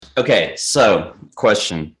Okay, so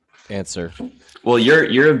question. Answer. Well,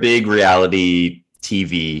 you're a big reality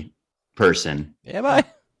TV person. Am I?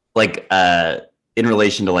 Like in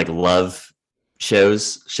relation to like love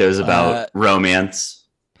shows about Uh, romance.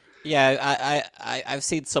 yeah, I've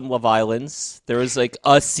seen some Love Islands. There was like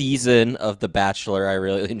a season of The Bachelor I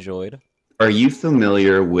really enjoyed. Are you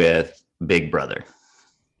familiar with Big Brother?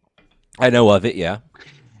 I know of it, yeah.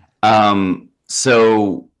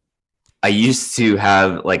 So I used to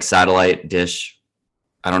have like satellite dish.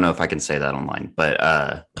 I don't know if I can say that online, but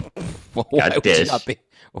Well, yeah, why would you not dish. be?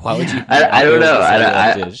 Why would you I not be don't able know. to say you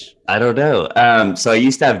have Dish? I don't know. So I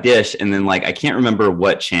used to have Dish, and then like I can't remember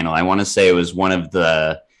what channel. I want to say it was one of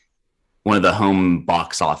the home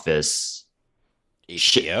box office,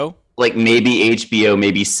 HBO? like maybe HBO,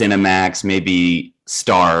 maybe Cinemax, maybe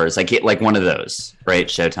Stars. Like like one of those, right?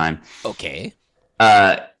 Showtime. Okay.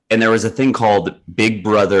 Uh, and there was a thing called Big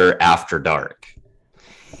Brother After Dark,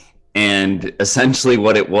 and essentially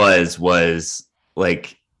what it was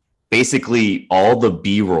like basically all the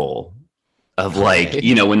B-roll of like,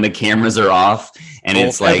 Okay. when the cameras are off and Well,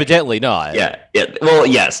 it's like, evidently not. yeah, well,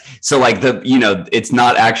 yes, so like it's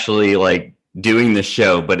not actually like doing the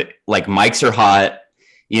show, but like mics are hot,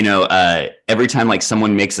 every time like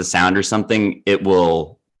someone makes a sound or something, it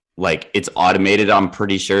will, like, it's automated, I'm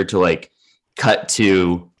pretty sure, to like cut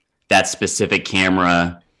to that specific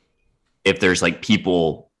camera if there's like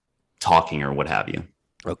people talking or what have you.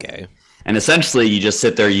 Okay. And essentially, you just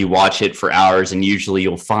sit there, you watch it for hours, and usually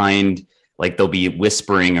you'll find like they'll be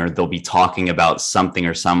whispering or they'll be talking about something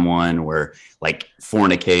or someone, or like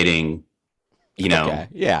fornicating, you know, Okay.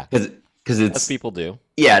 Yeah. because As it's, people do.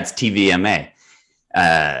 yeah, it's TVMA,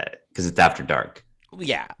 because it's after dark.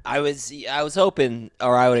 Yeah. I was hoping,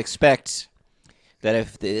 or I would expect that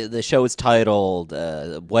if the show is titled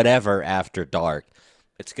whatever After Dark,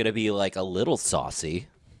 it's gonna be like a little saucy.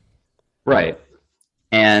 Right.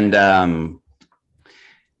 And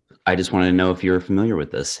I just wanted to know if you were familiar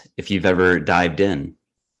with this, if you've ever dived in.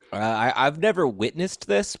 I've never witnessed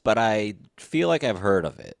this, but I feel like I've heard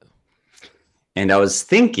of it. And I was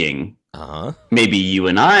thinking Uh huh. maybe you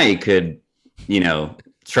and I could,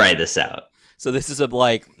 try this out. So this is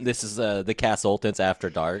the Castleton's After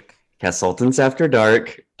Dark. Consultants After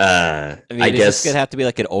Dark. I I mean, is this gonna guess. have to be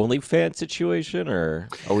like an OnlyFans situation, or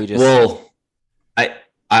are we just? Well, I,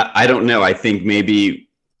 I don't know. I think maybe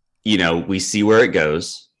we see where it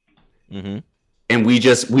goes, Mm-hmm. and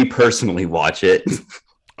we personally watch it,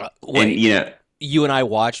 and Wait, you and I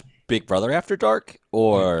watch Big Brother After Dark,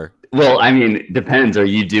 or well, I mean, depends. Are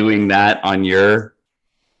you doing that on your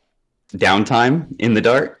downtime in the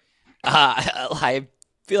dark? I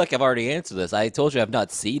feel like I've already answered this. I told you I've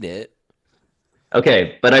not seen it.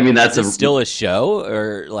 Okay, but I mean Is that's this still a show,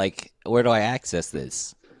 or like where do I access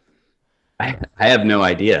this? I have no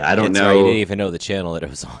idea. I don't It's right. You didn't know. even know the channel that it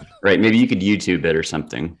was on. Right? Maybe you could YouTube it or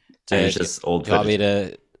something, and Do it's just old you want me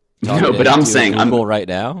footage. to? Do you want me No, but to I'm do a saying Google right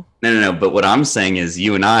now? no. But what I'm saying is,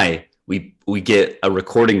 you and I, we get a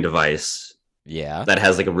recording device Yeah. that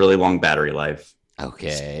has like a really long battery life.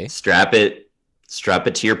 Okay. Strap it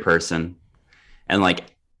to your person, and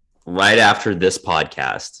like right after this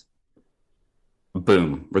podcast,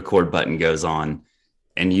 boom, record button goes on,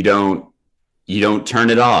 and you don't turn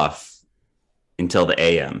it off until the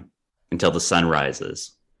AM, until the sun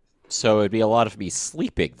rises. So it'd be a lot of me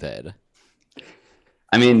sleeping then.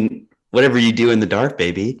 I mean, whatever you do in the dark,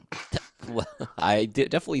 baby. Well,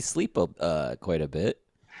 definitely sleep quite a bit.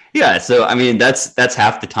 Yeah, so I mean that's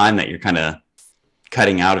half the time that you're kind of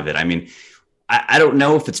cutting out of it. I mean, I don't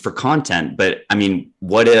know if it's for content, but I mean,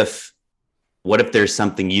 what if there's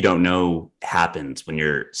something you don't know happens when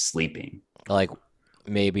you're sleeping? Like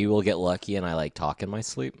maybe we'll get lucky and I like talk in my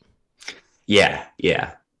sleep. Yeah,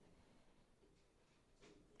 yeah.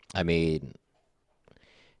 I mean,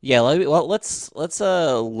 yeah. Let's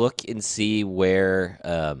look and see where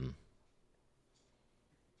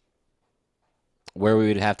we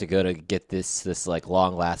would have to go to get this like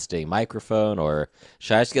long lasting microphone, or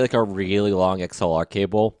should I just get like a really long XLR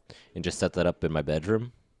cable and just set that up in my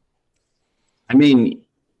bedroom? I mean,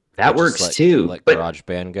 that But just works too. let But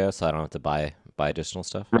GarageBand go, so I don't have to buy additional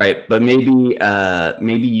stuff. right, but maybe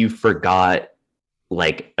you forgot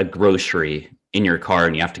like a grocery in your car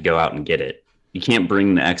and you have to go out and get it. You can't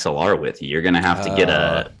bring the XLR with you. You're gonna have to get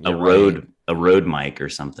a You're right. road mic or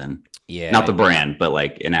something. Not Yeah. the brand, but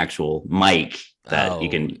like an actual mic that you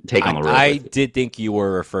Oh, can take on the road I with you. did think you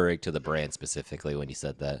were referring to the brand specifically when you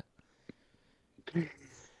said that.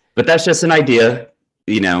 But that's just an idea,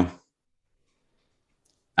 you know.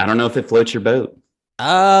 I don't know if it floats your boat.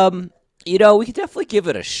 Um, We could definitely give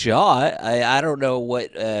it a shot. I don't know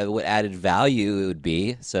what added value it would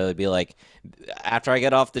be. So it'd be like after I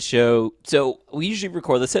get off the show. So we usually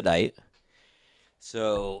record this at night.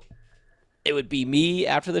 So it would be me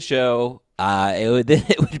after the show.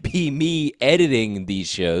 It would be me editing these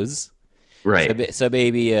shows. So Right. so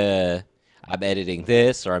maybe I'm editing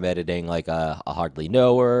this, or I'm editing like a hardly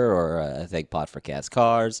knower, or a thank pod for cast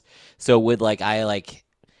cars. So would like I like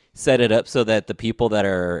set it up so that the people that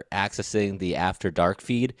are accessing the After Dark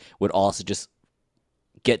feed would also just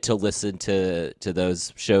get to listen to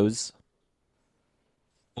those shows.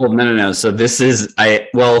 Well, no, no, no. So this is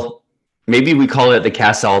maybe we call it the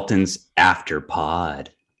Cass Altons after pod.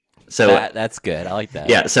 So That's good. I like that.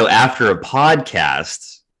 yeah, so after a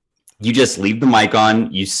podcast, you just leave the mic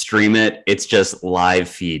on, you stream it. It's just live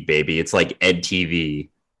feed, baby. It's like Ed TV.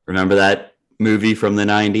 Remember that movie from the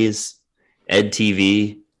 90s? Ed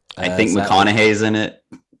TV. I think Is that McConaughey's in it.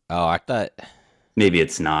 Oh, Maybe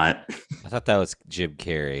it's not. I thought that was Jim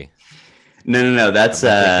Carrey. No, no, no. I'm That's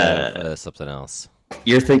thinking of something else.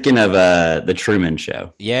 you're thinking of the Truman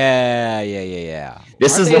Show. Yeah.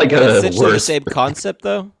 This Aren't is they like a essentially the worse. same concept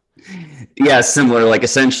though? Yeah, similar. Like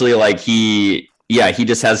essentially, like he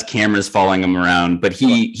just has cameras following him around, but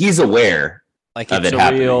he's aware Like of it's it a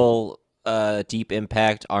happening. real Deep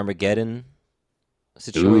Impact Armageddon Ooh,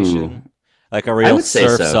 situation. Like a I real would say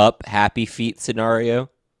surfs so. up Happy Feet scenario.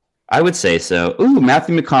 I would say so. Ooh,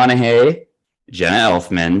 Matthew McConaughey, Jenna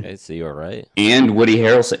Elfman, Okay, so you're right. and Woody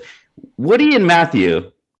Harrelson. Woody and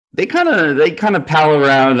Matthew, they kind of pal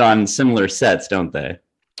around on similar sets, don't they?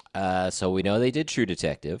 So we know they did True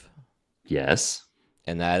Detective, Yes.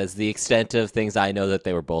 and that is the extent of things I know that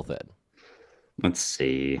they were both in. Let's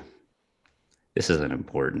see. This isn't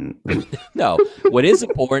important. No, what is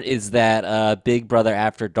important is that Big Brother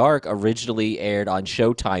After Dark originally aired on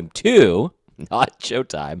Showtime 2, not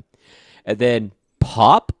Showtime, and then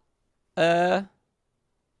Pop. Uh,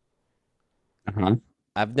 Uh-huh.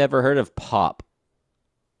 I've never heard of Pop,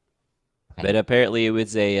 but apparently it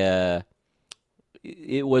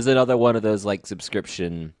was another one of those like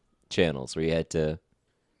subscription channels where you had to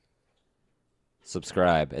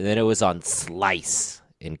subscribe, and then it was on Slice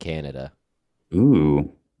in Canada.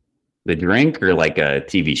 Ooh, the drink or like a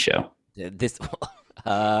TV show? This,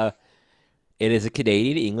 uh, it is a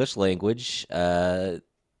Canadian English language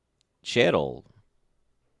channel.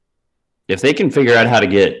 If they can figure out how to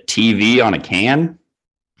get TV on a can,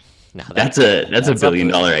 Now that's a that's billion something.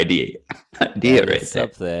 dollar idea That idea is right there.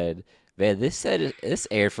 something. Man, this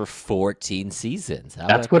aired for 14 seasons. How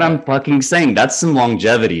That's about what I'm that? fucking saying. That's some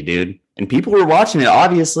longevity, dude. And people were watching it,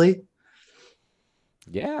 obviously.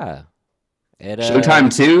 Yeah. It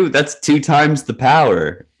Showtime too. That's two times the power,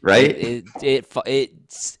 it right? it it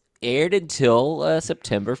it aired until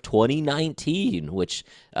September of 2019, which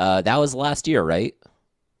that was last year, right?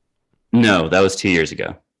 No, that was 2 years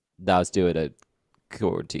ago. That was doing a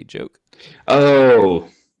quarantine joke. Oh,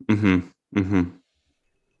 mm-hmm, mm-hmm.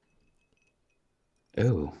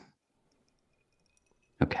 Oh,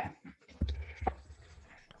 okay.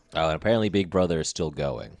 Oh, and apparently Big Brother is still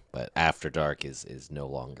going, but After Dark is no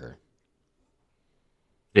longer.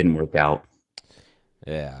 Didn't work out.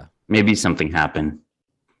 Yeah. Maybe something happened.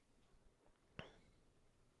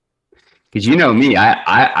 Because you know me,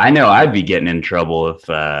 I know I'd be getting in trouble if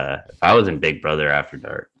I was in Big Brother After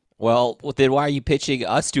Dark. Well, then why are you pitching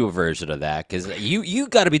us to a version of that? Because you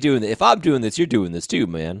got to be doing it. If I'm doing this, you're doing this too,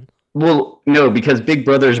 man. Well, no, because Big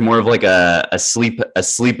Brother is more of like a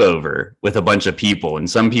sleepover with a bunch of people, and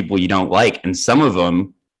some people you don't like, and some of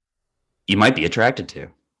them you might be attracted to.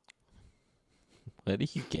 What are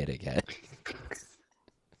you getting at?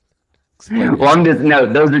 Explain Well,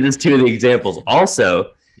 yourself. those are just two of the examples.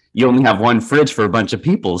 Also, you only have one fridge for a bunch of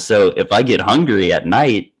people, so if I get hungry at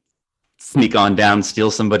night, sneak on down,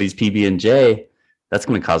 steal somebody's PB and J, that's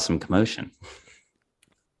going to cause some commotion.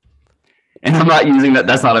 And I'm not using that.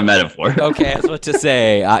 That's not a metaphor. Okay, I was about to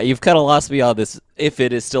say you've kind of lost me on this. If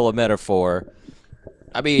it is still a metaphor,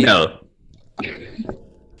 I mean, No,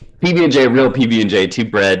 PB and J, real PB and J, two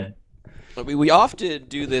bread. we often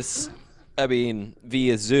do this. I mean,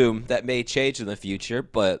 via Zoom. That may change in the future,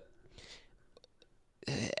 but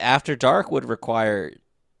After Dark would require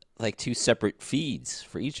like two separate feeds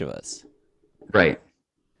for each of us. Right.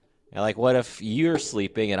 And like, what if you're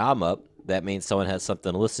sleeping and I'm up? That means someone has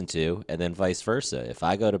something to listen to, and then vice versa. If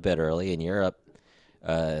I go to bed early and you're up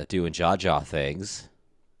doing jaw things,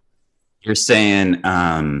 You're saying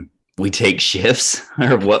we take shifts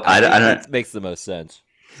or what? I I think don't. that makes the most sense.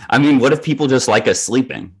 I mean, what if people just like us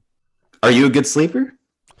sleeping? Are you a good sleeper?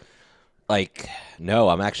 Like No,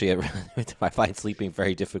 I'm actually I find sleeping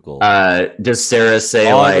very difficult. Does Sarah say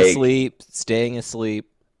Falling like, asleep, staying asleep.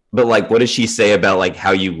 but like, what does she say about like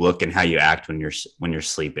how you look and how you act when you're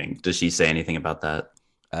sleeping? Does she say anything about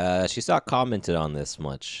that? She's not commented on this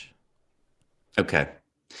much. Okay.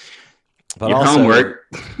 But Your also, homework.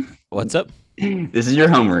 what's up? This is your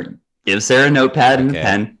homework. Give Sarah a notepad and a Okay.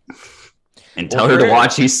 pen and Well, tell her to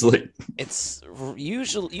watch you sleep. it's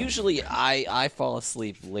usually I fall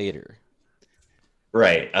asleep later.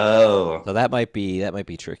 Right. Oh. So that might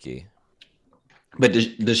be tricky. But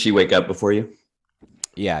does she wake up before you?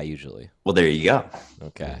 Yeah, usually. Well, there you go.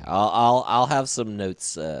 Okay. I'll have some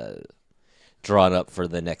notes drawn up for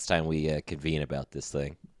the next time we convene about this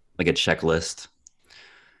thing. Like a checklist.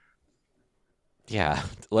 Yeah.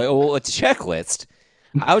 Well, it's a checklist.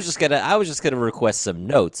 I was just gonna request some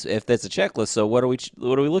notes if there's a checklist. So what are we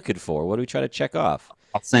looking for? What are we trying to check off?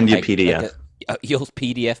 I'll send you a PDF. You'll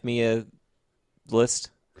PDF me a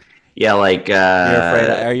list. Yeah, like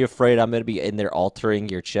Are you afraid I'm gonna be in there altering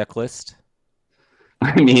your checklist?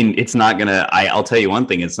 I mean, it's not gonna. I'll tell you one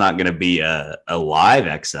thing. It's not gonna be a live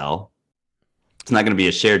Excel. It's not gonna be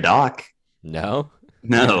a shared doc. No.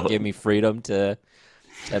 No. Give me freedom to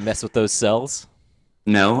mess with those cells.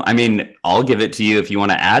 No. I mean, I'll give it to you if you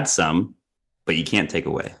want to add some, but you can't take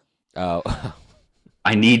away. Oh.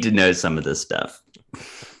 I need to know some of this stuff.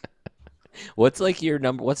 What's like your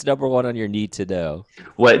number? What's number one on your need to know?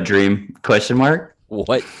 What dream? Question mark.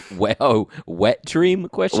 What? Wet dream?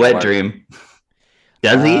 Question Wet mark? dream.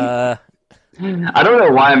 Does he? I don't know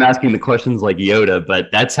why I'm asking the questions like Yoda, but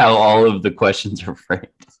that's how all of the questions are framed.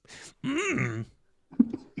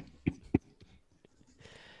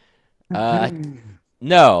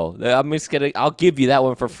 No, I'm just gonna. I'll give you that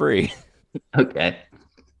one for free. Okay.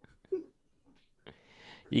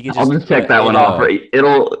 You can I'll just check that one off.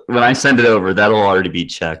 It'll when I send it over, that'll already be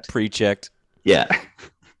checked. Pre-checked. Yeah.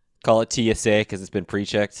 Call it TSA because it's been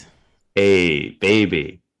pre-checked. Hey,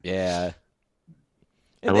 baby. Yeah.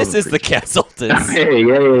 And this is the Castletons. Hey,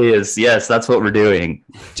 yes, that's what we're doing.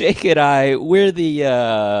 Jake and I, we're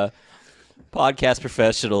the podcast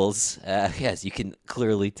professionals. As you can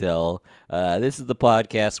clearly tell, this is the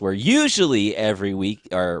podcast where usually every week,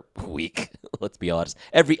 let's be honest,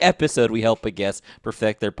 every episode we help a guest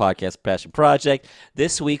perfect their podcast passion project.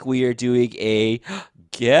 This week we are doing a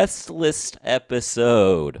guest list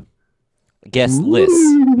episode. Guest list,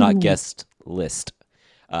 not guest list.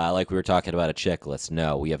 Like we were talking about a checklist.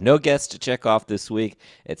 No, we have no guests to check off this week.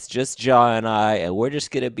 It's just John and I, and we're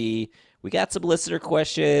just gonna be. We got some listener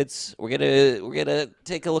questions. We're gonna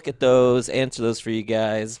take a look at those, answer those for you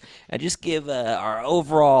guys, and just give our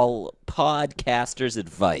overall podcasters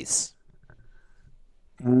advice.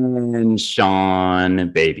 And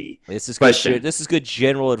Shaun, baby. This is Question. good. This is good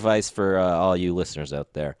general advice for all you listeners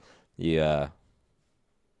out there. Yeah.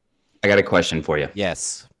 I got a question for you.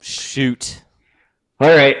 Yes. Shoot. All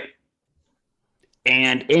right.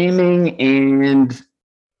 And aiming, and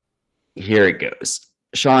here it goes.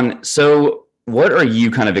 Shaun, so what are you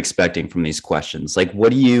kind of expecting from these questions? Like,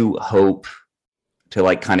 what do you hope to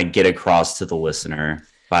like kind of get across to the listener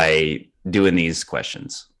by doing these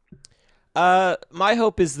questions? My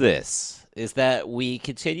hope is this, is that we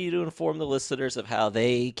continue to inform the listeners of how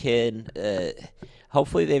they can,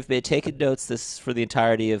 hopefully they've been taking notes this for the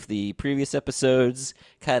entirety of the previous episodes,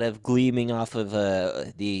 kind of gleaming off of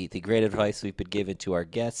the great advice we've been given to our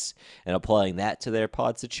guests and applying that to their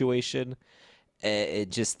pod situation.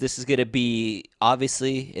 This is going to be,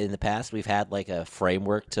 obviously, in the past, we've had like a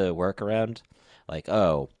framework to work around. Like,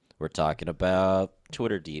 oh, we're talking about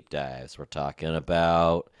Twitter deep dives. We're talking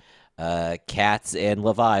about Cats and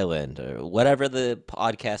Love Island, or whatever the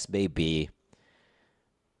podcast may be.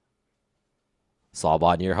 Slob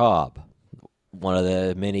on your hob. One of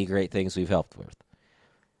the many great things we've helped with.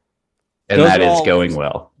 And that is going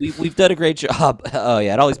well. We've done a great job. Oh,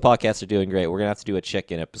 yeah. And all these podcasts are doing great. We're going to have to do a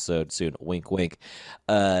check-in episode soon. Wink, wink.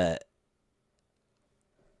 Those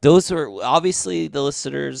are obviously the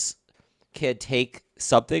listeners can take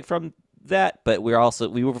something from that, but we were also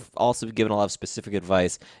given a lot of specific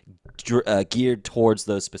advice geared towards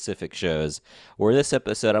those specific shows. Where this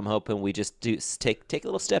episode, I'm hoping we just take a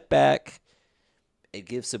little step back and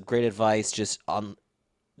give some great advice just on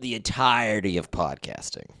the entirety of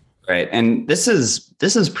podcasting. Right. And this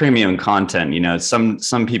is premium content. You know, some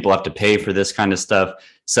people have to pay for this kind of stuff.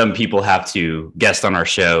 Some people have to guest on our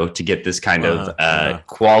show to get this kind of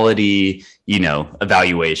quality, you know,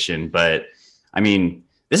 evaluation. But I mean,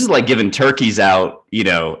 this is like giving turkeys out, you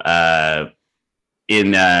know,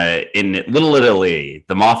 in Little Italy,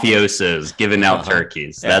 the mafiosos giving out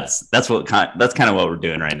turkeys. Yeah. That's kind of what we're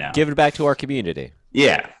doing right now. Give it back to our community.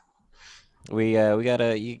 Yeah. We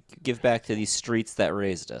gotta you give back to these streets that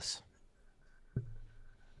raised us.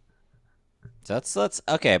 So let's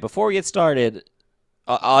okay. Before we get started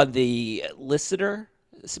on the listener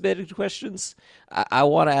submitted questions, I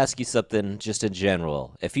want to ask you something just in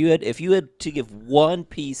general. If you had to give one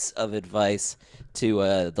piece of advice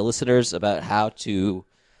to the listeners about how to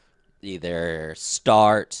either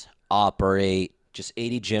start, operate, just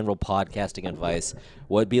any general podcasting advice,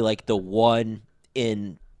 what would be like the one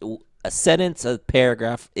in a sentence, a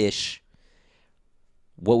paragraph ish?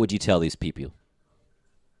 What would you tell these people?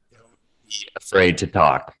 Afraid to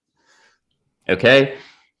talk. Okay?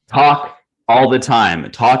 Talk all the time.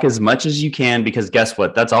 Talk as much as you can because guess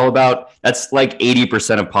what? That's like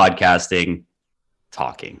 80% of podcasting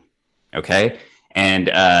talking. Okay? And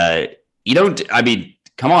you don't, I mean,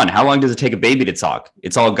 come on, how long does it take a baby to talk?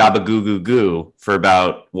 It's all gabba goo goo goo for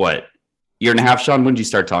about what? Year and a half, Sean? When did you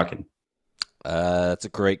start talking? That's a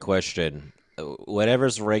great question.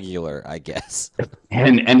 Whatever's regular, I guess.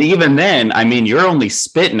 And even then, I mean, you're only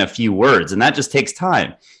spitting a few words, and that just takes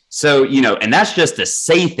time. So, and that's just to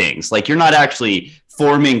say things. Like you're not actually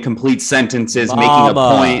forming complete sentences, making a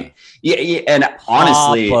Mama, point. Yeah, yeah, and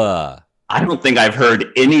honestly, Papa, I don't think I've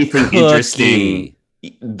heard anything interesting.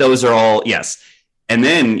 Cookie, Those are all yes. And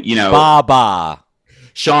then, Baba.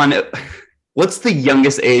 Sean, what's the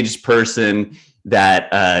youngest aged person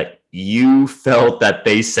that you felt that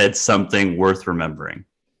they said something worth remembering?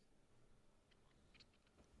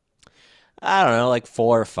 I don't know, like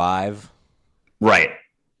 4 or 5. Right.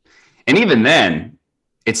 And even then,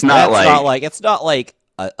 it's not That's not like like it's not like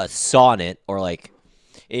a sonnet or like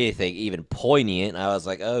anything even poignant. I was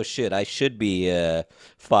like, oh shit, I should be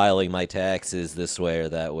filing my taxes this way or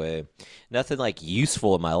that way. Nothing like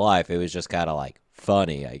useful in my life. It was just kind of like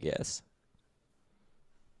funny, I guess.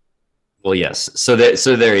 well, yes. So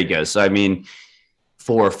there you go. So I mean,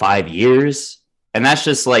 4 or 5 years, and that's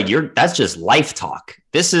just like that's just life talk.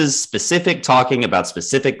 This is specific talking about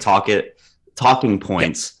specific talking Yep.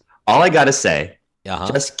 points. All I gotta say, Uh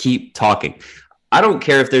huh. just keep talking. I don't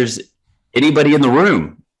care if there's anybody in the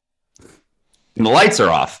room and the lights are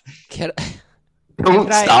off. Can can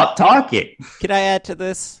Don't I stop talking. can I add to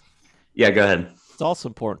this? Yeah, go ahead. It's also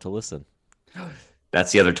important to listen.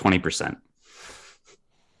 That's the other 20%.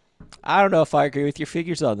 I don't know if I agree with your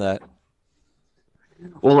figures on that.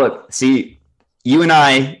 Well, look, see, you and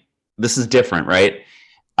I, this is different, right?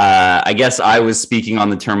 I guess I was speaking on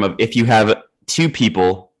the term of if you have two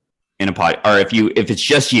people in a pod, or if it's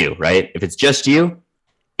just you, right? If it's just you,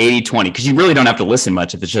 80-20, because you really don't have to listen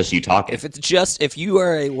much if it's just you talking. If you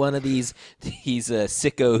are one of these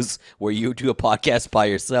sickos where you do a podcast by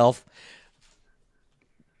yourself,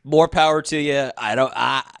 more power to you.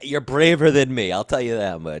 You're braver than me. I'll tell you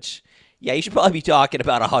that much. Yeah, you should probably be talking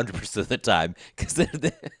about 100% of the time, because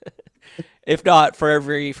if not, for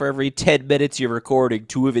every 10 minutes you're recording,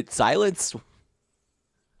 2 of it silence.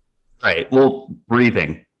 Right. Well,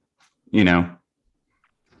 breathing, you know.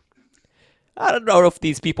 I don't know if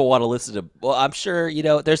these people want to listen to. Well, I'm sure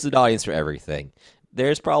there's an audience for everything.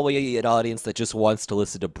 There's probably an audience that just wants to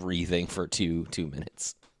listen to breathing for 2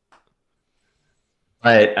 minutes.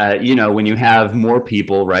 But, when you have more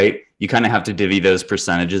people, right, you kind of have to divvy those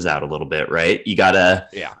percentages out a little bit, right? You got to,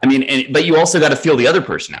 Yeah. I mean, but you also got to feel the other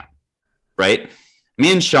person out, right?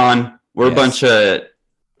 Me and Sean, Yes. we're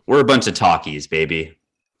a bunch of talkies, baby.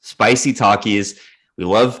 Spicy talkies.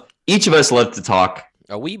 Each of us love to talk.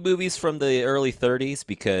 Are we movies from the early 30s?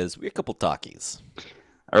 Because we're a couple talkies.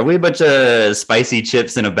 Are we a bunch of spicy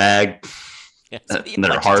chips in a bag Yes, we a that are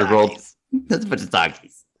bunch of hard rolled? talkies. That's a bunch of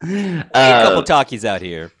talkies. We a couple talkies out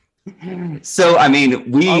here. So, I mean,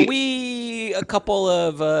 Are we a couple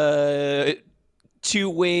of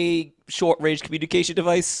two-way short-range communication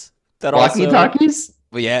device that walkie also? talkies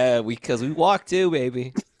Well, yeah, because we walk too,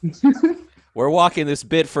 baby. We're walking this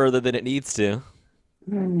bit further than it needs to.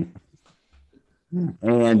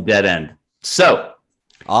 and dead end. So,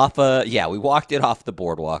 Yeah, we walked it off the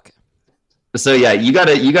boardwalk. yeah, you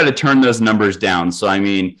gotta turn those numbers down. So, I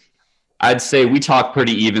mean, I'd say we talk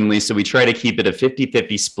pretty evenly. So we try to keep it a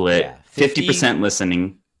 50-50 split, Yeah, 50%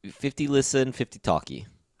 listening. 50 listen, 50 talkie.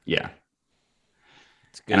 Yeah.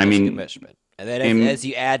 It's good. And I That's a good mean, measurement. And then and, as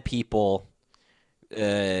you add people,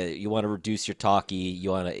 you want to reduce your talkie.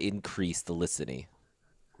 You want to increase the listening.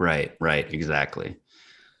 right, exactly.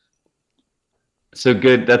 So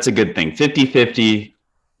good. That's a good thing. 50-50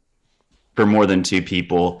 for more than two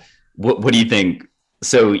people. What do you think?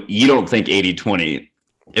 So you don't think 80-20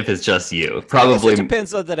 if it's just you? I guess it Probably.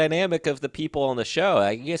 depends on the dynamic of the people on the show.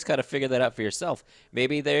 You just got to figure that out for yourself.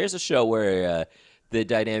 Maybe there's a show where the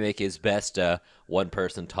dynamic is best one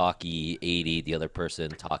person talkie 80, the other person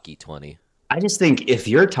talkie 20. I just think if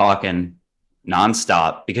you're talking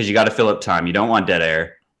nonstop because you got to fill up time, you don't want dead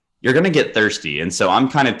air, you're going to get thirsty. And so I'm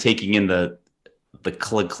kind of taking in the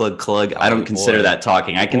clug, clug, clug. I Oh, don't your consider boy. that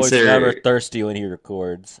talking. I Your boy's never consider, thirsty when he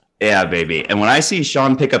records. yeah, baby. And when I see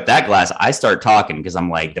Shaun pick up that glass, I start talking because I'm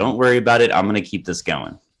like, don't worry about it. I'm going to keep this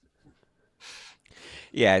going.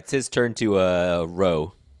 Yeah, it's his turn to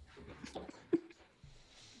row.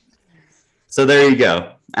 So there you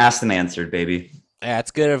go. Asked and answered, baby. Yeah,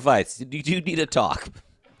 that's good advice. You do need to talk.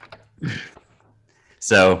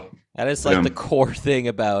 So, That is like the core thing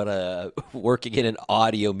about working in an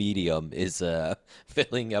audio medium is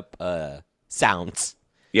filling up sounds.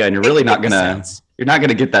 yeah, and you're not Sounds.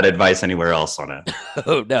 gonna get that advice anywhere else on it.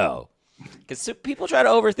 Oh no, because people try to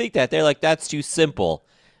overthink that. They're like, "That's too simple."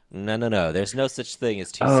 No, no, no. There's no such thing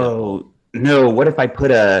as too simple. Oh no! What if I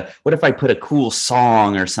put a cool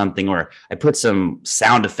song or something, or I put some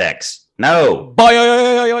sound effects? No.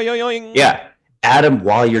 Boing. Yeah, add them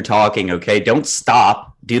while you're talking. Okay, don't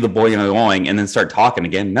stop. Do the boing and then start talking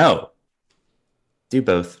again. No, do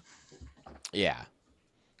both. Yeah.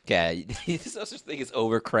 Yeah. There's no such thing as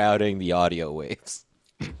overcrowding the audio waves.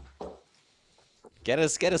 Get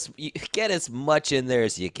as much in there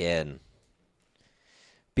as you can.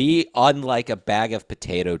 Be unlike a bag of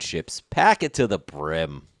potato chips. Pack it to the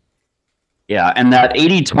brim. Yeah, and that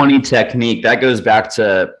 80-20 technique that goes back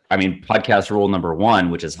to, I mean, podcast rule number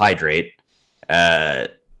 1, which is hydrate.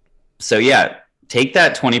 So yeah, take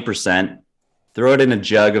that 20%, throw it in a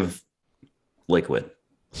jug of liquid.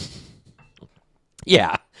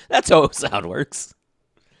 Yeah, that's how sound works.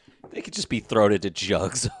 They could just be thrown into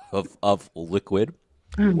jugs of liquid.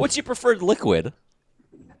 What's your preferred liquid?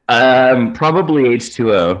 Probably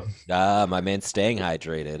H2O. Ah, my man's staying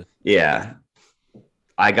hydrated. Yeah.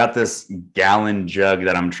 I got this gallon jug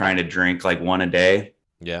that I'm trying to drink like one a day.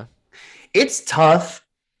 Yeah. It's tough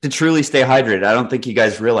to truly stay hydrated. I don't think you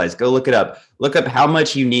guys realize. Go look it up. Look up how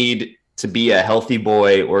much you need to be a healthy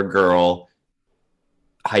boy or girl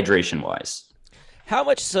hydration wise. How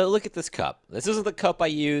much? So look at this cup. This isn't the cup I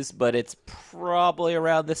use, but it's probably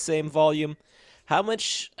around the same volume. How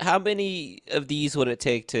much? How many of these would it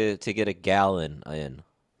take to get a gallon in?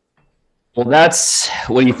 Well,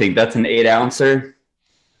 what do you think? That's an 8-ouncer.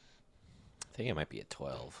 I think it might be a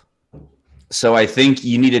 12. So I think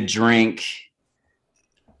you need to drink.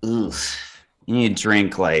 You need to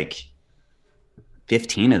drink like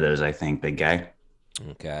 15 of those, I think, big guy.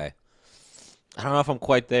 Okay. I don't know if I'm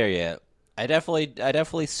quite there yet. I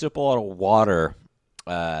definitely sip a lot of water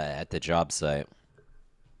at the job site.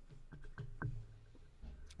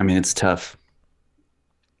 I mean, it's tough.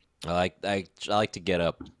 I like to get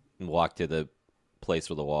up and walk to the place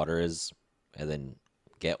where the water is, and then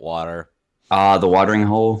get water, The watering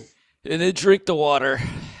hole. and then drink the water.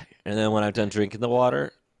 And then when I'm done drinking the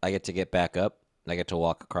water, I get back up. And I get to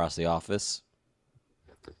walk across the office.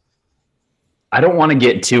 I don't want to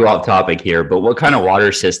get too off topic here, but what kind of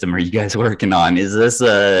water system are you guys working on? Is this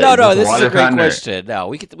a No? This is a great fountain question. No,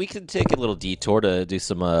 we could take a little detour to do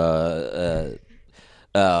some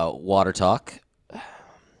water talk.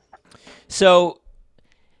 So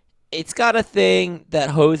it's got a thing that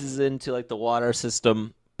hoses into like the water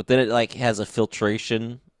system, but then it like has a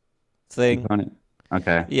filtration thing.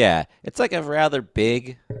 Okay. Yeah, it's like a rather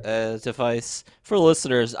big device. For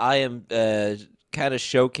listeners, I am kind of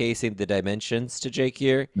showcasing the dimensions to Jake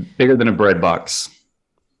here. Bigger than a bread box.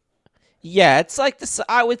 Yeah, it's like this.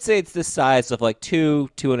 I would say it's the size of like two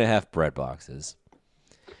and a half bread boxes.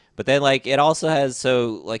 But then like it also has,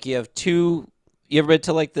 so like you have two. You ever been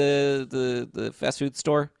to like the fast food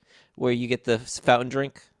store where you get the fountain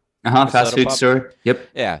drink? Fast food pop? store. Yep.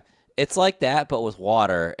 Yeah, it's like that, but with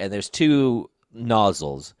water. And there's two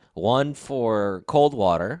nozzles, one for cold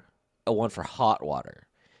water, and one for hot water.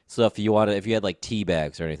 So if you had like tea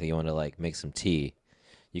bags or anything, you want to like make some tea,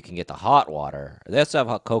 you can get the hot water. They also have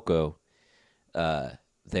hot cocoa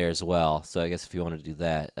there as well. So I guess if you want to do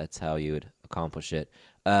that, that's how you would accomplish it.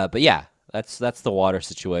 But yeah, that's the water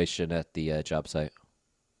situation at the job site.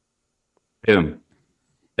 Boom.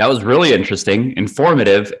 That was really interesting,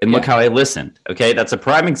 informative, and look how I listened. Okay, that's a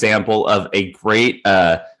prime example of a great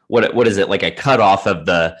what is it, like a cutoff of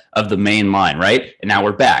the main line, right? And now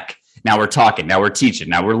we're back. Now we're talking. Now we're teaching.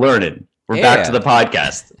 Now we're learning. We're back to the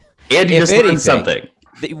podcast. And you just learned something.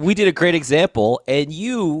 We did a great example, and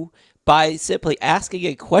you, by simply asking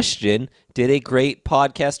a question, did a great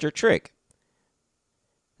podcaster trick.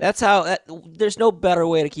 That's how. There's no better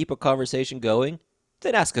way to keep a conversation going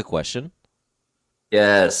than ask a question.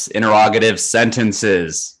 Yes, interrogative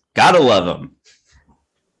sentences. Gotta love them.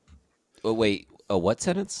 Oh, wait, a what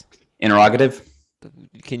sentence? Interrogative.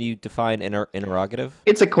 Can you define interrogative?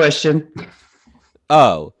 It's a question.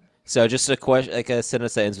 Oh, so just a question, like a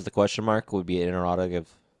sentence that ends with a question mark would be an interrogative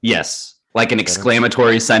Yes. Like an sentence.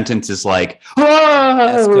 exclamatory sentence is like,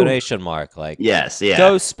 "Whoa!" Exclamation mark, like Yes, go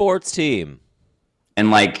yeah. sports team. And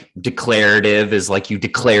like declarative is like you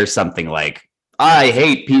declare something like, I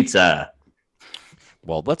hate pizza.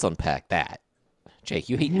 Well, let's unpack that. Jake,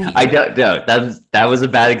 you hate I pizza. don't know. That was a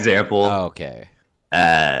bad example. Okay.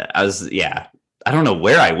 I was yeah. I don't know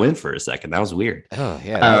where I went for a second. That was weird. Oh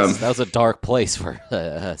yeah, Um, that was a dark place for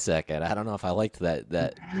a second. I don't know if I liked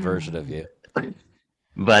that version of you.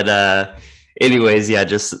 but anyways, yeah,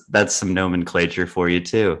 just that's some nomenclature for you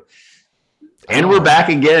too. And we're Oh back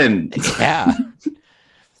again. yeah,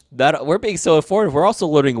 that we're being so informative. We're also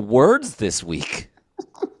learning words this week.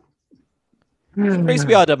 Which brings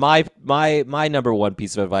me on to my number one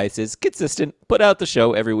piece of advice is consistent. Put out the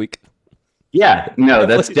show every week. Yeah, no,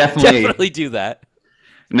 that's definitely Definitely do that.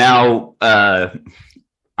 now.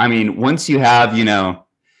 I mean, once you have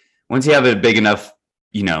a big enough,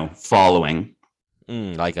 following,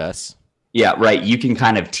 Like us. yeah, right. You can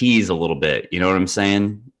kind of tease a little bit. You know what I'm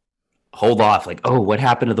saying? Hold off, like, oh, what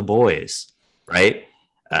happened to the boys? Right?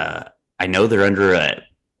 Uh, I know they're under a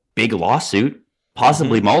big lawsuit,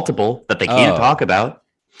 possibly multiple, that they can't Oh, talk about.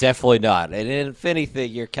 definitely not. And if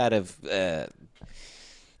anything, you're kind of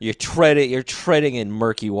you're treading in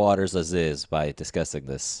murky waters as is by discussing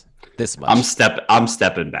this I'm much.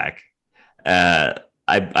 stepping back. Uh,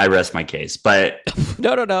 I rest my case, but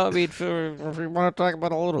No. I mean, if we want to talk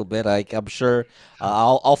about it a little bit, I'm sure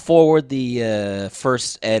I'll forward the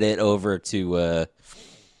first edit over to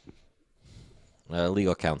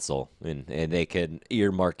legal counsel, and they can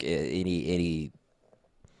earmark any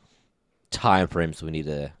time frames we need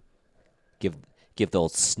to give give the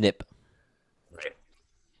old snip.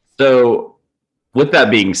 so with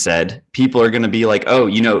that being said, people are going to be like, oh,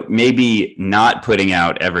 maybe not putting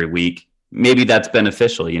out every week, maybe that's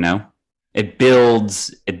beneficial. It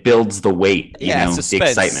builds the weight, Yeah, the suspense.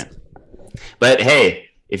 excitement. But hey,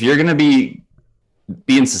 if you're going to be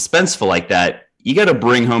being suspenseful like that, you got to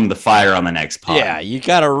bring home the fire on the next pod. Yeah, you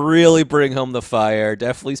got to really bring home the fire.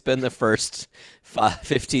 Definitely spend the first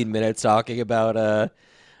 15 minutes talking about a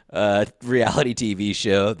reality TV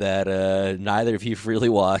show that neither of you've really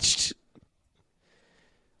watched.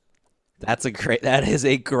 That is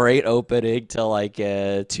a great opening to like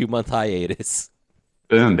a 2 month hiatus.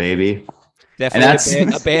 Boom, baby. And Definitely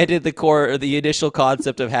that's abandoned the core or the initial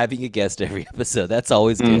concept of having a guest every episode. That's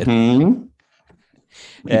always good. mm-hmm.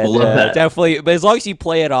 People And love that. definitely, but as long as you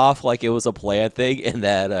play it off like it was a planned thing and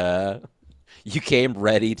that you came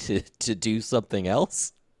ready to do something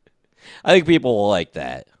else, I think people will like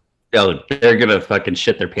that. Oh, they're gonna fucking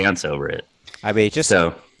shit their pants over it. I mean, just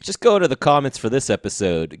So, just go to the comments for this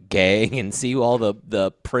episode, gang, and see all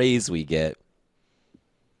the praise we get.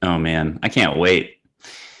 oh man, I can't wait.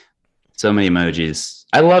 So many emojis.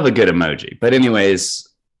 I love a good emoji. But anyways,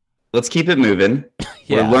 let's keep it moving.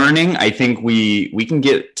 We're Yeah, learning. I think we can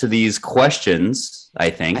get to these questions, I I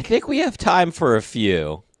think. think we have time for a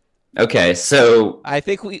few. Okay, so I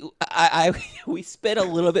think we spent a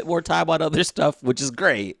little bit more time on other stuff, which is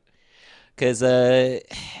great because this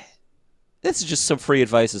is just some free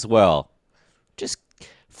advice as well. Just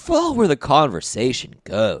follow where the conversation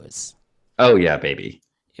goes. oh yeah, baby.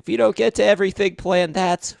 If you don't get to everything planned,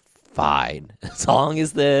 that's fine. As long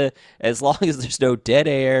as there's no dead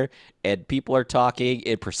air and people are talking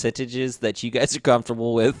in percentages that you guys are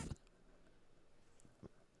comfortable with.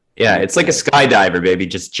 Yeah, You're it's like a good. skydiver, baby.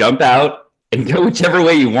 Just jump out and go whichever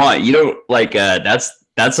way you want. You don't like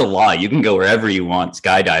that's a law. You can go wherever you want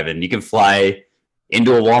skydiving. You can fly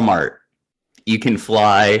into a Walmart. You can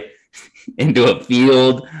fly into a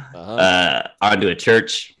field, Uh-huh. onto a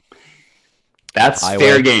church. That's fair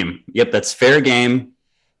Highway, game. Yep, that's fair game.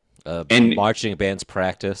 And marching band's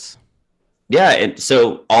practice, yeah, and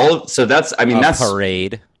so that's I mean a that's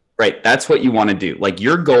parade right. That's what you want to do. Like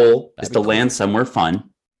your goal is that'd be to cool. land somewhere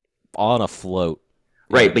fun, On a float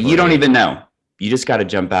in a right? But you don't parade. even know. You just got to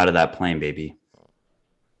jump out of that plane, baby.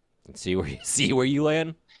 See where you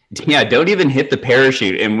land. Yeah, don't even hit the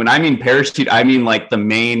parachute. And when I mean parachute, I mean like the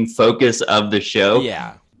main focus of the show.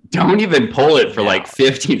 Yeah. Don't even pull it for like No.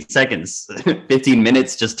 15 seconds, 15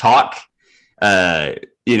 minutes. Just talk. Uh,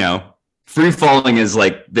 free falling is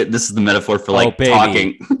like this is the metaphor for like baby.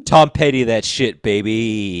 talking. Tom Petty, that shit,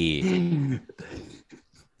 baby.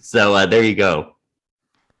 So there you go.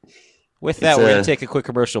 With that, It's we're gonna take a quick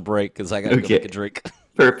commercial break because I gotta go okay. make a drink.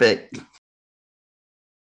 Perfect.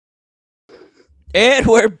 And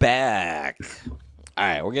we're back. All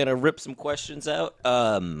right, we're gonna rip some questions out.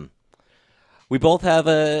 We both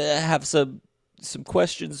have some some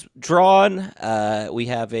questions drawn. We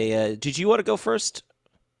have a. Did you want to go first?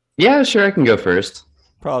 Yeah, sure, I can go first.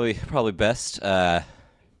 Probably best.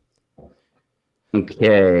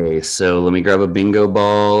 Okay, so let me grab a bingo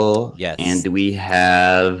ball. And Yes, we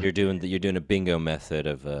have you're doing a bingo method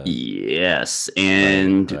of yes, right,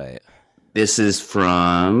 and right. this is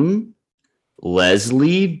from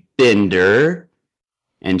Leslie Bender,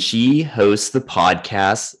 and she hosts the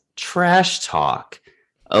podcast Trash Talk,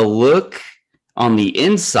 a look on the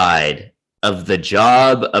inside of the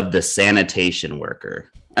job of the sanitation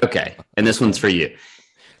worker. Okay, and this one's Okay. for you.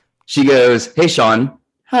 She goes, "Hey, Shaun,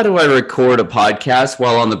 how do I record a podcast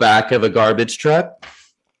while on the back of a garbage truck?"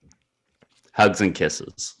 Hugs and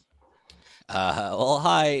kisses. Well,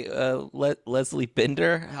 hi, Leslie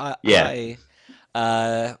Binder. Hi. Yeah. Hi.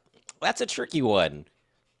 Uh, that's a tricky one.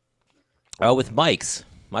 Oh, with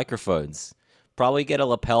microphones. Probably get a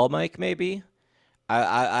lapel mic, maybe.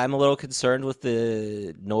 I'm a little concerned with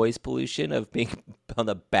the noise pollution of being on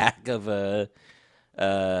the back of a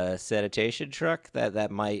sanitation truck.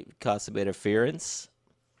 That might cause some interference.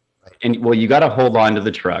 And well, you got to hold on to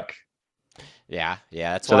the truck. Yeah.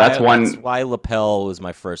 So that's That's one, why lapel was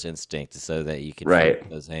my first instinct, so that you can fit right?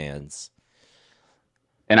 those hands.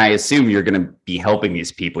 And I assume you're going to be helping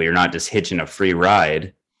these people. You're not just hitching a free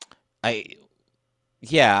ride. I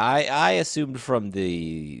Yeah, I assumed from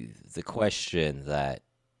the question that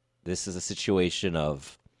this is a situation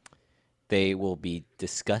of they will be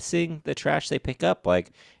discussing the trash they pick up,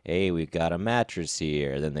 like, hey, we've got a mattress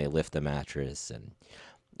here. Then they lift the mattress, and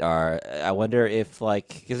I wonder if, like,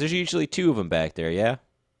 because there's usually two of them back there, yeah.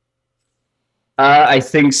 I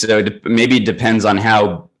think so. Maybe it depends on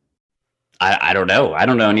how. I don't know. I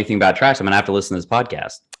don't know anything about trash. I'm gonna have to listen to this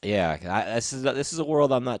podcast. Yeah, this is a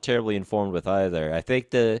world I'm not terribly informed with either. I think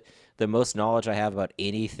the most knowledge I have about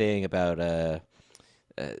anything about uh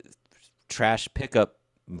trash pickup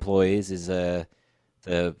employees is the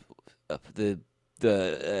the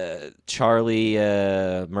Charlie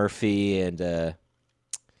Murphy and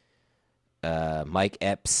Mike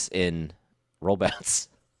Epps in Roll Bounce.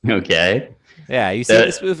 Okay. Yeah, you seen That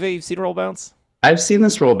this movie? You've seen Roll Bounce? I've seen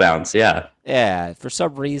this roll bounce. Yeah. Yeah, for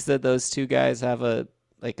some reason those two guys have a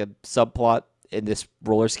subplot in this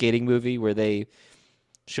roller skating movie where they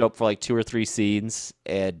show up for like two or three scenes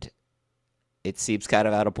and it seems kind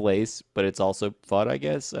of out of place, but it's also fun, I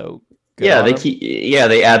guess. So good Yeah. on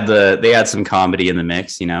them. They add some comedy in the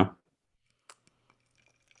mix. You know.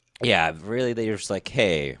 Yeah, really, they're just like,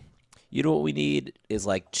 hey, you know what we need is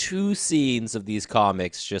like two scenes of these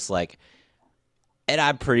comics, just like, and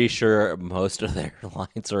I'm pretty sure most of their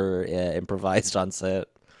lines are improvised on set.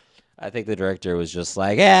 I think the director was just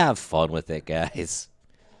like, yeah, have fun with it, guys.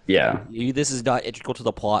 Yeah. This is not integral to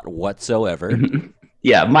the plot whatsoever.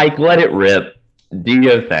 Yeah. Mike, let it rip. Do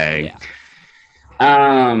your thing. Yeah.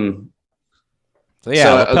 Um. So yeah,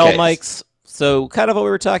 So lapel okay. mics. So kind of what we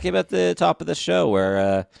were talking about at the top of the show,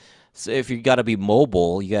 where so if you got to be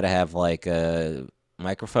mobile, you got to have like a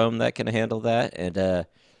microphone that can handle that, and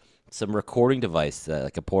some recording device,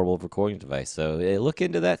 like a portable recording device. So look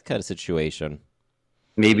into that kind of situation.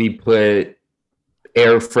 Maybe put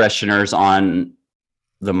air fresheners on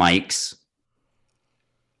the mics.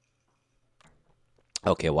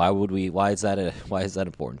 Okay, why would we? Why is that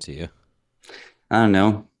important to you? I don't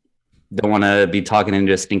know. Don't want to be talking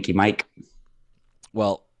into a stinky mic.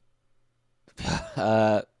 Well,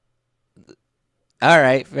 uh, all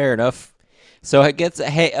right, fair enough. So it gets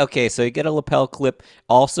hey, okay. So you get a lapel clip.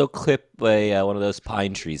 Also clip one of those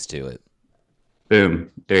pine trees to it.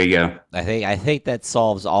 Boom. There you go. I think that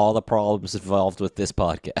solves all the problems involved with this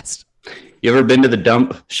podcast. You ever been to the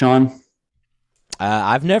dump, Shaun?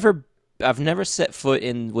 I've never set foot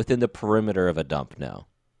in within the perimeter of a dump. No,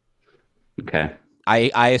 Okay.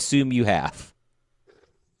 I assume you have.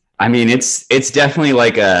 I mean, it's definitely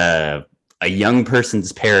like a young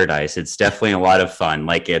person's paradise. It's definitely a lot of fun.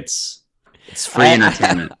 Like it's free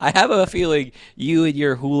entertainment. I have a feeling you in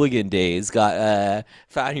your hooligan days got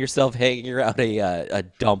found yourself hanging around a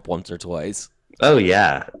dump once or twice. Oh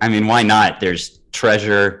yeah. I mean, why not? There's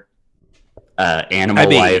treasure, I animal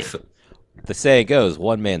mean, life. the saying goes,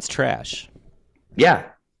 "One man's trash." Yeah.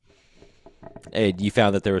 And you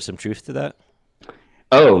found that there was some truth to that.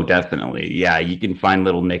 Oh, definitely. Yeah, you can find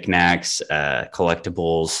little knickknacks,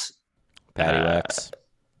 collectibles, Patty uh, wax.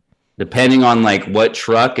 depending on like what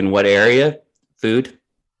truck and what area. Food,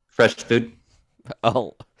 fresh food.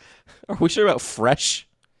 Oh, are we sure about fresh?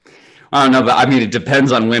 I don't know, but I mean, it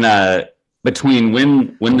depends on between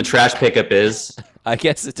when the trash pickup is. I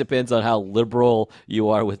guess it depends on how liberal you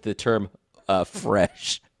are with the term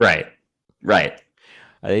fresh. Right, right.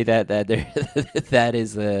 I think that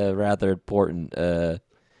is a rather important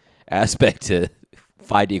aspect to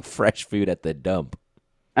finding fresh food at the dump,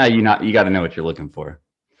 You got to know what you're looking for.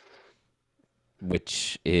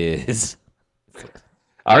 which is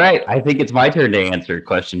All right, I think it's my turn to answer a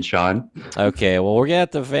question, Sean. okay. Well, we're gonna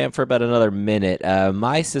have to vamp for about another minute.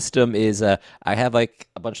 My system is I have like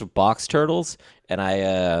a bunch of box turtles, and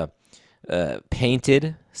I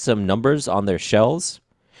painted some numbers on their shells.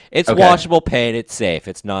 It's Okay. washable paint. It's safe.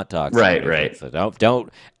 It's not toxic. Right, right. So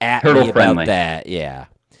don't at Turtle me about friendly. that. Yeah.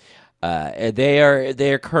 And they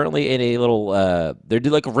are currently in a little they're do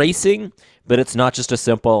like racing, but it's not just a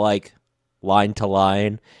simple like line to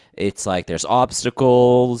line. It's like there's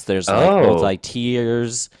obstacles, there's like Oh,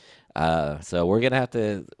 multi-tiers. So we're gonna have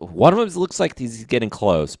to. One of them looks like he's getting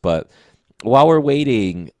close, but while we're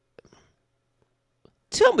waiting,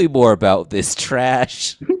 tell me more about this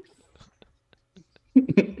trash.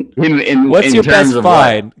 What's in your terms best of what?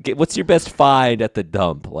 find? What's your best find at the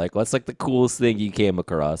dump? Like, what's like the coolest thing you came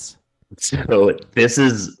across? So this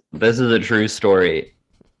is a true story.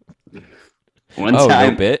 One Oh, no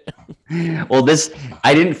time, bit. well, this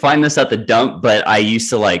I didn't find this at the dump, but I used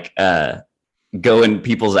to like go in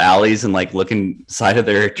people's alleys and like look inside of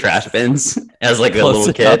their trash bins as like a Close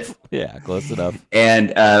little kid. enough. Yeah, close enough.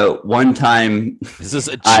 And one time, This is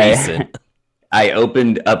I adjacent. I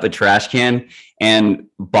opened up a trash can and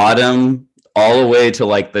bottom all the way to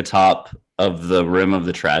like the top of the rim of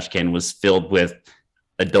the trash can was filled with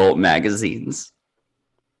adult magazines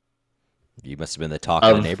You must have been the talk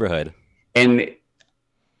of the of neighborhood. and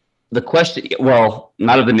the question, well,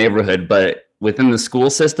 not of the neighborhood, but within the school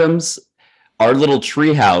systems, our little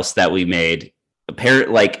tree house that we made,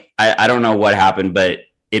 apparent like I don't know what happened, but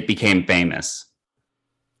it became famous.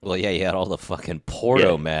 Well, yeah, you had all the fucking Yeah.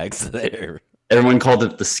 Porto mags there. Everyone called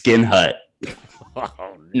it the skin hut.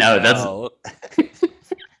 Oh No, that's no!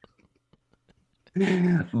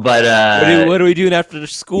 but What are we doing after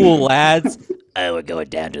school, lads? Oh, we're going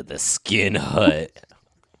down to the skin hut.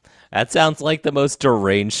 That sounds like the most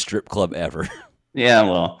deranged strip club ever. yeah,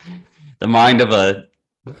 well, the mind of a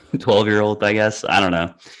 12-year-old, I guess. I don't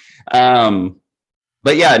know. Um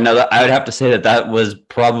but yeah, no, I would have to say that that was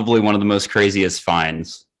probably one of the most craziest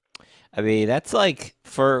finds. I mean, that's like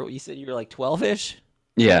for you said you were like 12-ish.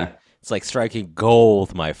 Yeah. It's like striking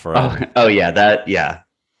gold, my Oh, friend. oh yeah, that yeah.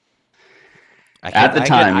 I At can, the I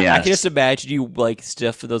can, time, I can just yes. imagine you like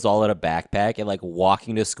stuff those all in a backpack and like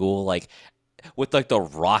walking to school, like with like the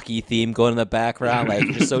Rocky theme going in the background, like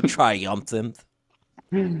just so triumphant.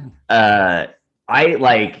 uh, I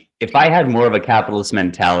like if I had more of a capitalist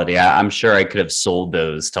mentality, I'm sure I could have sold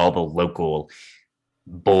those to all the local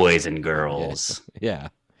boys and Yeah, girls. yeah.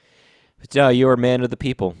 But no, you were a man of the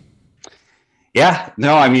people. Yeah,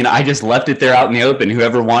 no, I mean, I just left it there out in the open.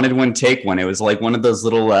 Whoever wanted one, take one. It was like one of those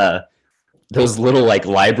little like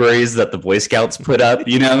libraries that the Boy Scouts put up.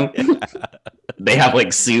 You know, they have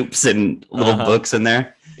like soups and Uh little huh. books in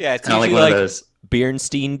there. Yeah, it's Kind of like usually one of like those.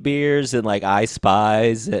 Bernstein beers and like I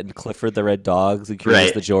Spies and Clifford the Red Dogs and Curious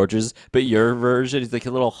Right. the Georges. But your version is like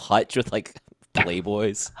a little hutch with like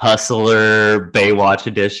Playboys. Hustler, Baywatch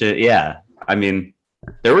edition. Yeah. I mean,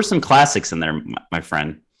 there were some classics in there, my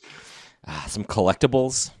friend. Some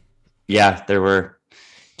collectibles. Yeah, there were.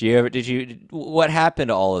 Do you ever? Did you? What happened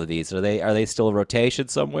to all of these? Are they still in rotation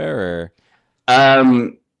somewhere? Or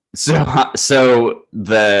Um, so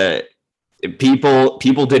the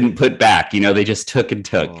people didn't put back, they just took and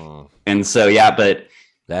took. oh, And so yeah, but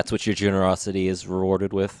that's what your generosity is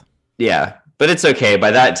rewarded with? yeah, but it's okay.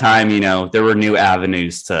 By that time, there were new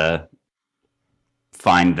avenues to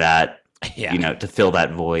find that, Yeah, to fill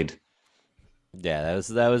that void. yeah.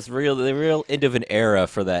 That was real. The real end of an era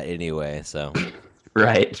for that anyway. So,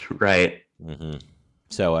 Right, right. hmm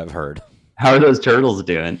so I've heard. How are those turtles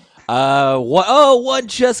doing? What? Oh, one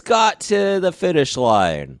just got to the finish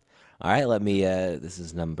line. All right, let me. This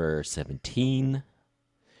is number 17.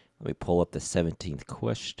 Let me pull up the 17th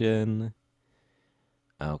question.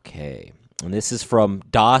 Okay, and this is from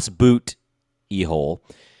Das Boot Ehole.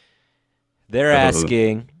 They're Oh,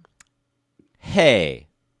 asking, "Hey,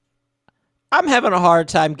 I'm having a hard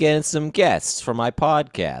time getting some guests for my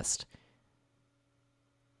podcast.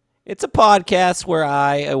 It's a podcast where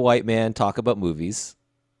I, a white man, talk about movies.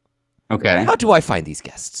 okay. How do I find these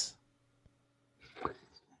guests?"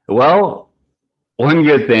 Well, one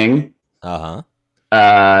good thing, Uh huh.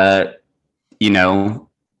 uh, you know,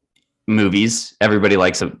 movies. Everybody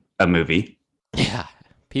likes a movie. Yeah,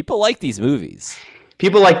 people like these movies.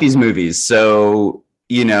 People like these movies. So,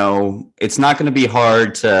 it's not going to be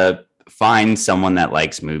hard to find someone that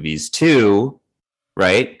likes movies too,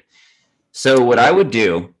 right? So, what I would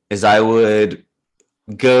do is I would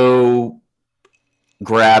go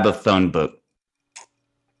grab a phone book.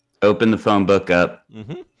 Open the phone book up.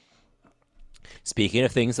 Mm-hmm. Speaking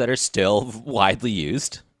of things that are still widely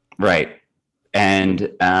used. Right. And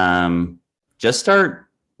just start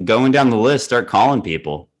going down the list, start calling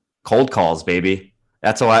people. Cold calls, baby.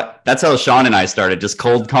 That's how Shaun and I started, just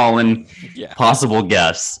cold calling possible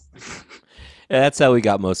guests. And that's how we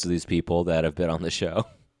got most of these people that have been on the show.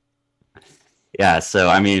 Yeah, so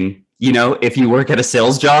I mean, if you work at a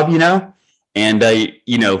sales job, and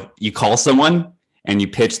you call someone and you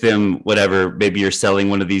pitch them whatever, maybe you're selling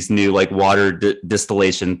one of these new like water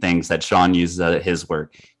distillation things that Shaun uses at his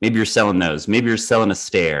work. Maybe you're selling those. Maybe you're selling a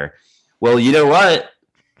stair. Well, you know what?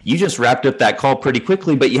 You just wrapped up that call pretty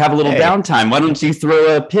quickly, but you have a little downtime. Why don't you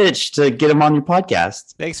throw a pitch to get them on your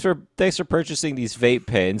podcast? Thanks for purchasing these vape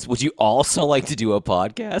pens. Would you also like to do a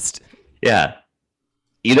podcast? Yeah.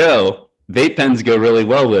 Vape pens go really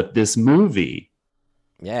well with this movie.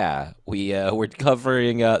 Yeah, we're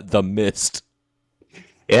covering The Mist.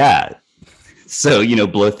 Yeah. So,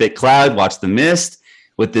 blow thick cloud, watch The Mist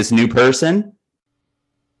with this new person.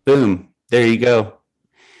 Boom. There you go.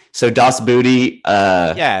 So Das Booty,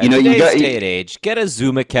 today's day and age, get a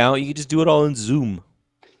Zoom account. You can just do it all in Zoom.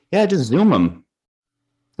 Yeah, just Zoom them.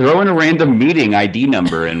 Throw in a random meeting ID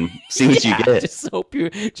number and see what you get.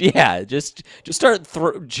 Just start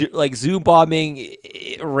Zoom bombing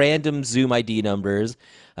random Zoom ID numbers.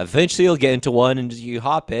 Eventually, you'll get into one and you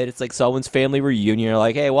hop it. It's like someone's family reunion. You're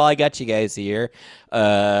like, hey, well, I got you guys here.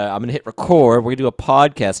 I'm gonna hit record. We're gonna do a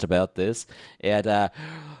podcast about this and.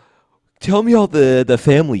 Tell me all the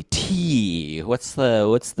family tea. What's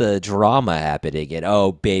the drama happening? And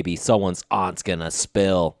oh baby, someone's aunt's gonna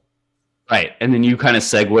spill. Right, and then you kind of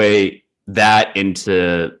segue that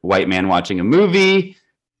into white man watching a movie,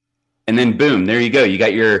 and then boom, there you go. You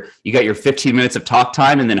got your 15 minutes of talk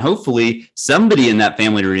time, and then hopefully somebody in that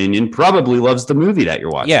family reunion probably loves the movie that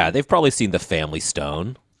you're watching. Yeah, they've probably seen The Family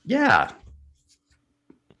Stone. Yeah,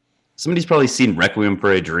 somebody's probably seen Requiem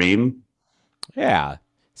for a Dream. Yeah.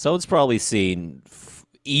 Someone's probably seen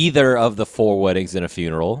either of the 4 Weddings and a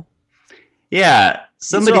Funeral. Yeah.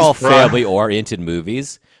 These are all family-oriented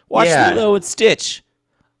movies. Watch Lilo and Stitch.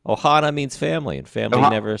 Ohana means family, and family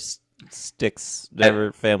never sticks.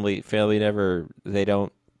 Never family never. They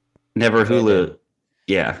don't. Never Hulu.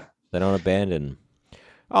 Yeah. They don't abandon.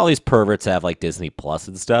 All these perverts have like Disney Plus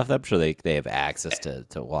and stuff. I'm sure they have access to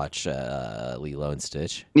watch Lilo and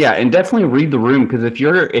Stitch. Yeah, and definitely read the room, because if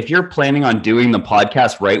you're planning on doing the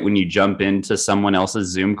podcast right when you jump into someone else's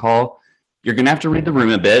Zoom call, you're gonna have to read the room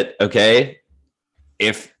a bit, okay?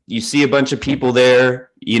 If you see a bunch of people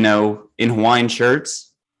there, in Hawaiian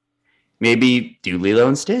shirts, maybe do Lilo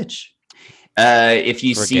and Stitch. If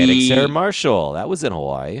you see Sarah Marshall, that was in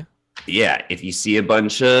Hawaii. Yeah, if you see a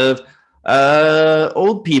bunch of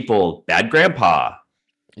old people, Bad Grandpa.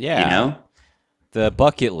 Yeah. The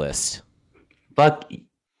Bucket List.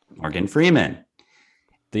 Morgan Freeman.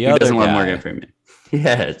 Who doesn't love Morgan Freeman?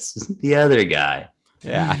 Yeah, it's the other guy.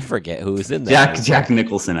 Yeah, I forget who was in that. Jack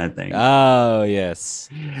Nicholson, I think. Oh, yes.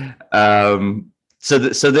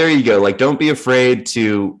 So there you go. Like, don't be afraid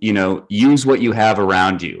to, use what you have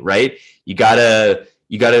around you, right? You got a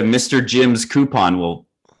Mr. Jim's coupon. Well,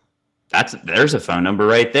 there's a phone number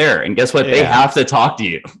right there. And guess what? Yeah. They have to talk to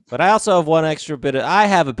you. But I also have I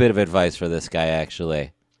have a bit of advice for this guy,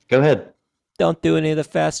 actually. Go ahead. Don't do any of the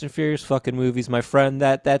Fast and Furious fucking movies, my friend.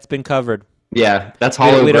 That's been covered. Yeah, that's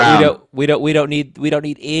hollow ground. We don't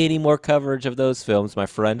need any more coverage of those films, my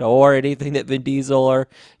friend, or anything that Vin Diesel or,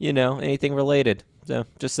 anything related. So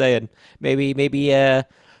just saying. Maybe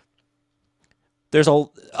there's on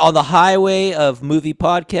the highway of movie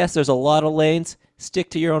podcasts, there's a lot of lanes. Stick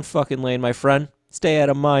to your own fucking lane, my friend. Stay out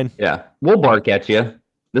of mine. Yeah, we'll bark at you.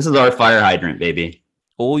 This is our fire hydrant, baby.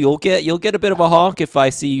 Oh, you'll get a bit of a honk if I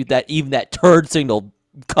see that turd signal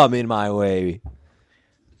come in my way.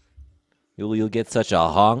 You'll get such a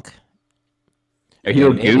honk. Are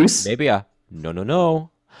you a goose? Maybe a no.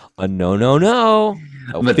 A no.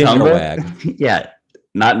 A finger wag. Yeah,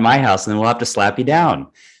 not in my house, and then we'll have to slap you down.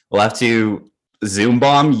 We'll have to Zoom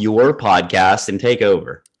bomb your podcast and take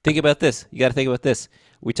over. Think about this. You got to think about this.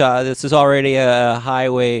 This is already a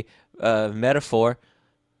highway metaphor.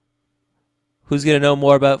 Who's going to know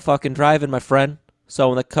more about fucking driving, my friend?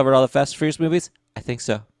 Someone that covered all the Fast and Furious movies? I think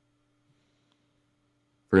so.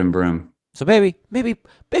 Broom, broom. So maybe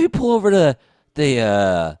pull over to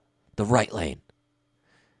the right lane.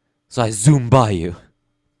 So I zoom by you.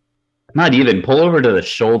 Not even. Pull over to the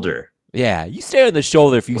shoulder. Yeah, you stay on the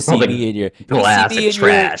shoulder if you see me in your glass and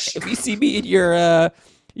trash. If you see me in your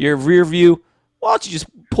rear view, why don't you just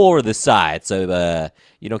pull over the side so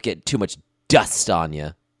you don't get too much dust on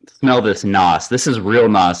you. Smell this nos. This is real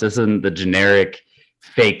nos. This isn't the generic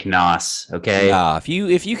fake nos. Okay. Nah, if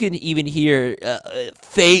you can even hear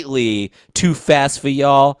faintly too fast for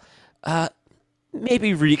y'all,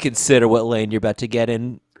 maybe reconsider what lane you're about to get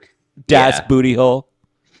in. Das Yeah. booty hole.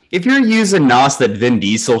 If you're using nos that Vin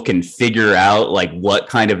Diesel can figure out like what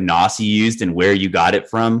kind of nos you used and where you got it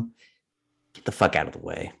from, get the fuck out of the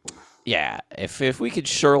way. Yeah, if we could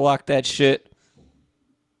Sherlock that shit,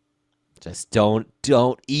 just don't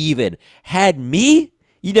even. Had me,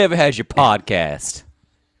 you never had your podcast.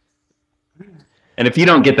 And if you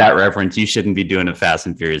don't get that reference, you shouldn't be doing a Fast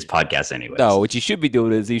and Furious podcast anyway. No, what you should be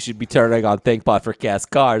doing is you should be turning on ThinkPod for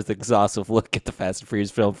Cast Cars, the exhaustive look at the Fast and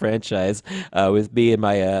Furious film franchise, with me and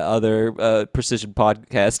my other precision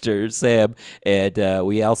podcaster, Sam. And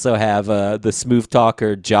we also have the smooth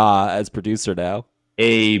talker, Ja, as producer now.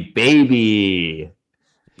 A baby.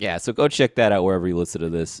 Yeah, so go check that out wherever you listen to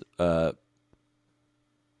this.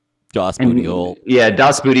 Das Booty Hole. Yeah,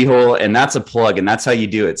 Das Booty Hole, and that's a plug, and that's how you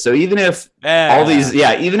do it. So even if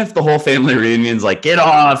even if the whole family reunion's like, get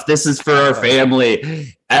off, this is for our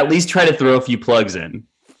family, at least try to throw a few plugs in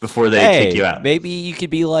before they kick you out. Maybe you could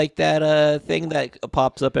be like that thing that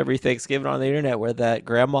pops up every Thanksgiving on the internet where that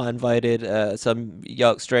grandma invited some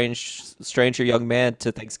stranger young man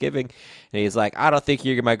to Thanksgiving, and he's like, I don't think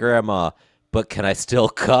you're my grandma, but can I still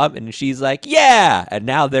come? And she's like, yeah, and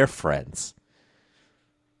now they're friends.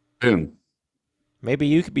 Boom. Maybe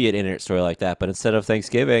you could be an internet story like that, but instead of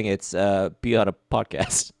Thanksgiving, it's be on a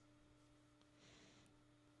podcast.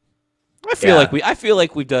 I feel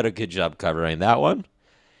like we've done a good job covering that one.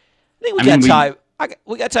 I think we got time.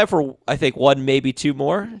 We got time for I think one, maybe two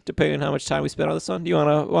more, depending on how much time we spend on this one. Do you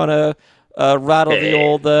wanna rattle the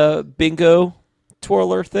old bingo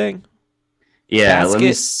twirler thing? Yeah, Basket, let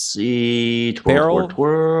me see. Barrel.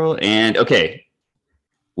 Twirl, and okay,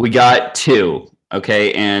 we got two.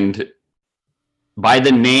 Okay, and by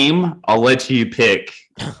the name, I'll let you pick.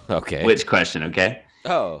 Okay. Which question? Okay.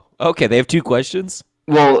 Oh, okay. They have two questions.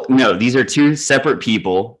 Well, no, these are two separate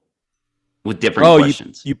people with different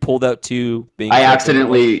questions. You pulled out two. I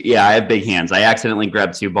accidentally, I have big hands. I accidentally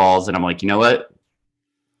grabbed two balls, and I'm like, you know what?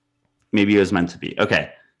 Maybe it was meant to be.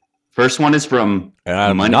 Okay. First one is from. And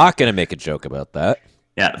I'm not going to make a joke about that.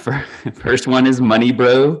 Yeah. First one is Money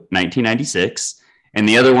Bro, 1996. And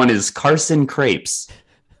the other one is Carson Crepes.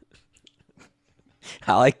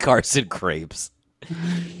 I like Carson Crepes.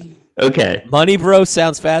 Okay. Money Bro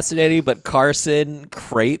sounds fascinating, but Carson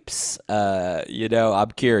Crepes,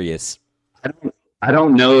 I'm curious. I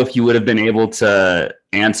don't know if you would have been able to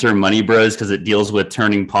answer Money Bros because it deals with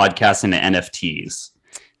turning podcasts into NFTs.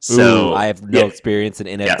 So I have no experience in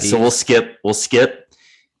NFTs. Yeah, so we'll skip.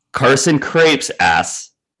 Carson Crepes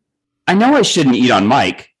asks, I know I shouldn't eat on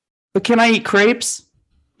mic, but can I eat crepes?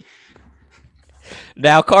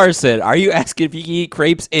 Now, Carson, are you asking if you can eat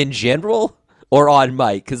crepes in general or on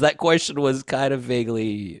mic? Because that question was kind of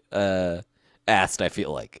vaguely asked, I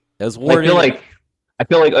feel like. As I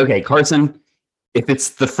feel like, okay, Carson, if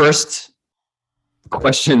it's the first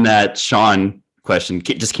question that Shaun questioned,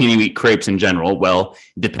 just can you eat crepes in general? Well,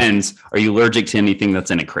 it depends. Are you allergic to anything that's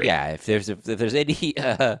in a crepe? Yeah, if there's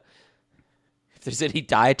any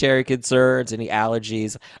dietary concerns, any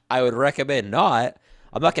allergies, I would recommend not.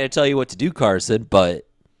 I'm not going to tell you what to do, Carson, but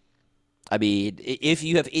I mean, if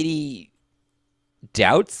you have any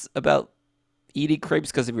doubts about eating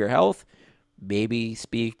crepes because of your health, maybe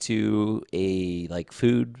speak to a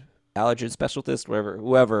food allergen specialist,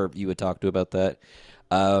 whoever you would talk to about that.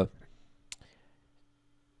 All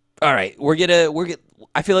right,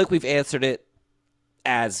 I feel like we've answered it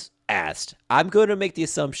as asked. I'm going to make the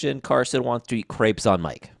assumption Carson wants to eat crepes on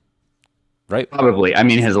mic. Right? Probably. I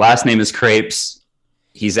mean, his last name is Crepes.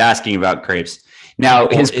 He's asking about crepes. Now,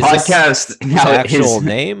 his podcast. His actual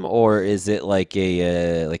name, or is it like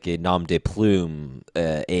a nom de plume,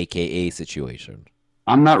 AKA situation?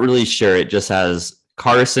 I'm not really sure. It just has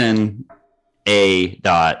Carson A.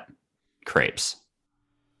 Crepes.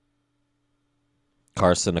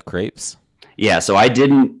 Carson of Crepes. Yeah. So I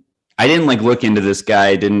didn't look into this guy.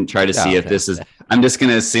 I didn't try to see if this is. I'm just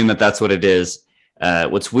gonna assume that that's what it is.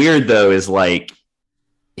 What's weird though is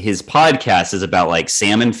his podcast is about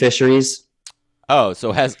salmon fisheries. Oh,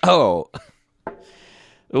 so it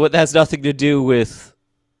has nothing to do with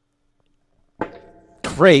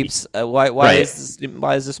crepes. Why does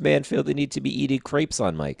this man feel the need to be eating crepes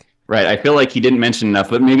on mic? Right. I feel like he didn't mention enough,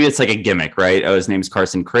 but maybe it's like a gimmick, right? Oh, his name's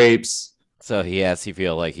Carson Crepes. So he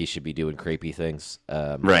feel like he should be doing crepey things.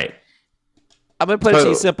 Right. I'm gonna put it to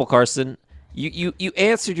you simple, Carson. You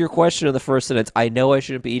answered your question in the first sentence. I know I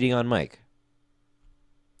shouldn't be eating on mic.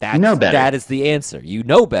 You know better. That is the answer. You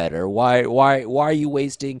know better. Why are you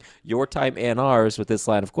wasting your time and ours with this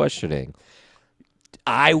line of questioning?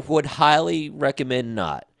 I would highly recommend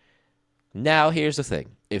not. Now, here's the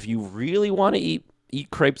thing: if you really want to eat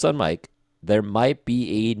crepes on mic, there might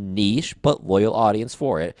be a niche but loyal audience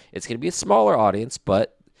for it. It's going to be a smaller audience,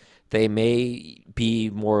 but they may be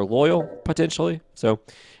more loyal potentially. So,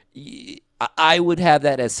 I would have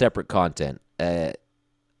that as separate content.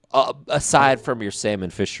 Aside from your salmon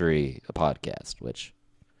fishery podcast, which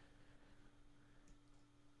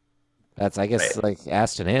that's, I guess, Right. like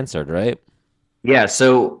asked and answered, right? Yeah.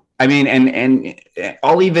 So I mean, and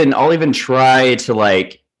I'll even try to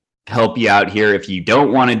like help you out here if you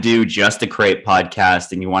don't want to do just a crepe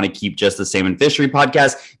podcast and you want to keep just the salmon fishery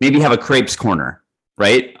podcast. Maybe have a crepes corner,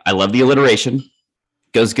 right? I love the alliteration.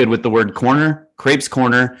 Goes good with the word corner. Crepes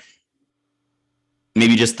corner.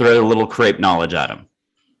 Maybe just throw a little crepe knowledge at them,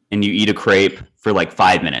 and you eat a crepe for like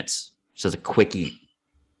 5 minutes. Just a quick eat.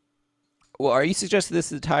 Well, are you suggesting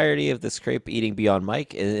this entirety of this crepe eating beyond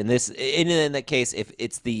Mike? In that case, if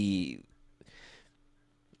it's the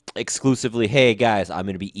exclusively, hey guys, I'm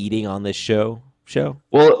going to be eating on this show.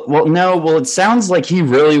 Well, no. Well, it sounds like he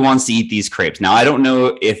really wants to eat these crepes. Now, I don't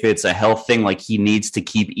know if it's a health thing, like he needs to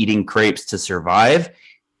keep eating crepes to survive,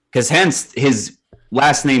 because hence his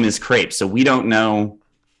last name is Crepes. So we don't know,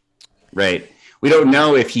 right? We don't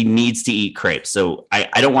know if he needs to eat crepes. So I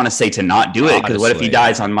don't want to say to not do it, because what if he Honestly,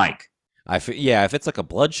 dies on mic? yeah, if it's like a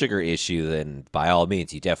blood sugar issue, then by all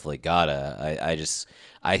means, you definitely gotta.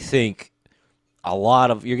 I think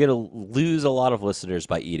you're gonna lose a lot of listeners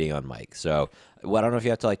by eating on mic. So, well, I don't know if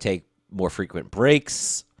you have to like take more frequent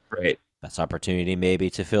breaks. Right. That's opportunity maybe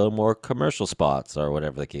to fill more commercial spots or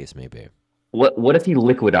whatever the case may be. What if he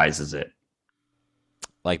liquidizes it?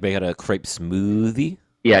 Like making a crepe smoothie.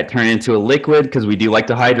 Yeah, turn it into a liquid, because we do like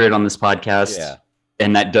to hydrate on this podcast. Yeah.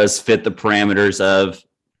 And that does fit the parameters of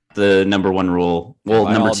the number one rule. Well,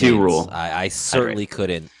 By number all two means, rule. I certainly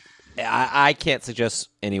couldn't. I can't suggest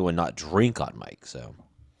anyone not drink on mic. So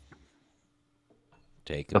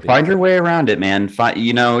But find your way around it, man.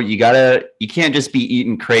 You can't just be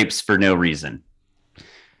eating crepes for no reason.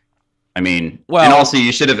 I mean, well, and also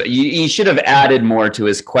you should have added more to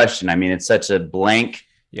his question. I mean, it's such a blank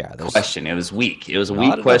question. It was weak. It was a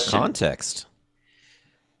weak question. Context.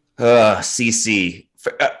 CC.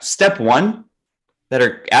 Step one,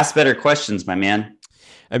 ask better questions, my man.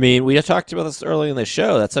 I mean, we talked about this early in the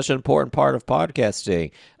show. That's such an important part of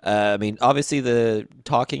podcasting. I mean, obviously the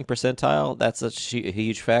talking percentile, that's a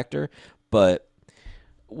huge factor. But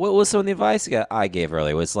what was some of the advice I gave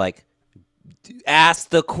earlier was like, ask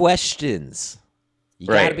the questions. You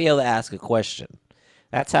got to be able to ask a question.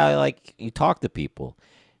 That's how you talk to people.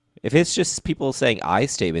 If it's just people saying I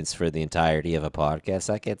statements for the entirety of a podcast,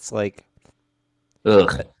 that gets like,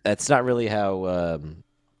 ugh. That's not really how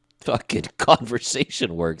fucking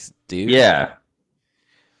conversation works, dude. Yeah.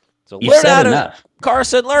 So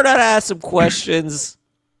Carson, learn how to ask some questions.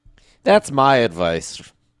 That's my advice.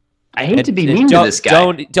 I hate to be mean to this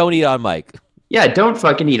guy. Don't eat on mic. Yeah, don't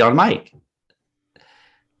fucking eat on mic.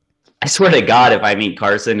 I swear to God, if I meet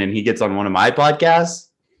Carson and he gets on one of my podcasts.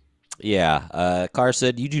 Yeah,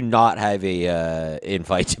 Carson, you do not have a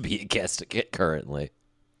invite to be a guest currently.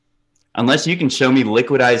 Unless you can show me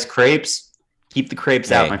liquidized crepes, keep the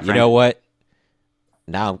crepes out, my friend. You know what?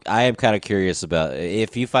 Now I am kind of curious about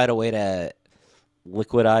if you find a way to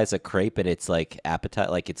liquidize a crepe and it's like appetite,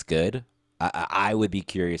 like it's good. I would be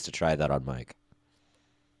curious to try that on mic.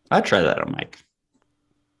 I'd try that on mic.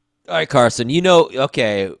 All right, Carson. You know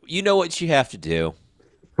what you have to do.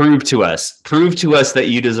 Prove to us that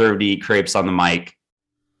you deserve to eat crepes on the mic,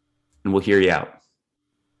 and we'll hear you out.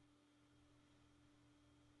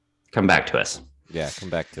 Come back to us. Yeah, come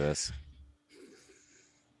back to us.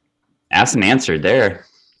 Asked and answered there.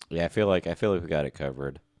 Yeah, I feel like we got it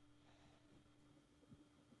covered.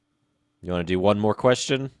 You want to do one more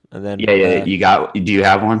question and then? Yeah. Do you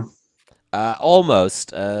have one?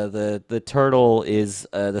 Almost. The turtle is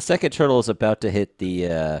the second turtle is about to hit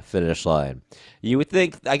the finish line. You would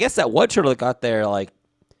think, I guess that one turtle that got there like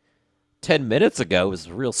 10 minutes ago was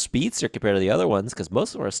a real speedster compared to the other ones, because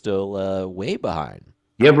most of them are still way behind.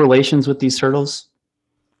 Do you have relations with these turtles?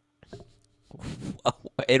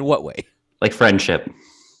 In what way? Like friendship?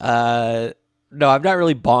 No, I'm not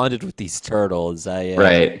really bonded with these turtles.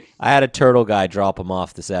 Right. I had a turtle guy drop them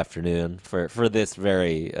off this afternoon for this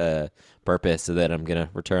very purpose, and then I'm gonna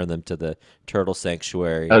return them to the turtle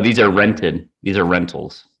sanctuary. Oh, these are rented. These are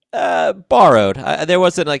rentals. Borrowed. There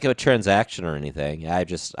wasn't like a transaction or anything. I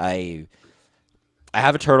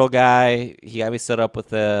have a turtle guy. He got me set up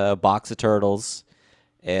with a box of turtles.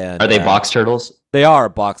 And are they box turtles? They are a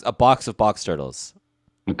box of box turtles.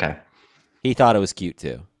 Okay. He thought it was cute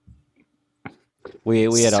too. We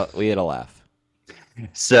had a laugh.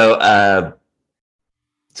 So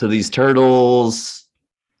so these turtles,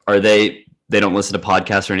 are they don't listen to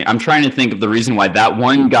podcasts or anything? I'm trying to think of the reason why that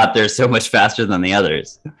one got there so much faster than the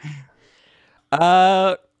others.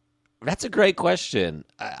 Uh, that's a great question.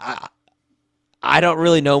 I don't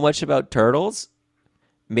really know much about turtles.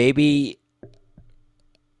 Maybe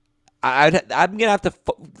I'm gonna have to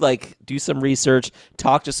like do some research,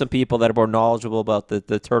 talk to some people that are more knowledgeable about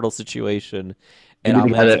the turtle situation, and Maybe I'm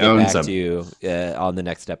the gonna guy have to that get owns back to them. you on the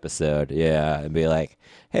next episode. Yeah, and be like,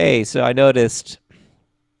 hey, so I noticed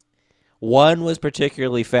one was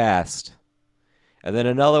particularly fast, and then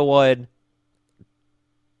another one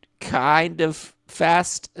kind of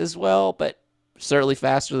fast as well, but certainly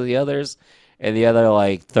faster than the others, and the other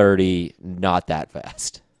like 30, not that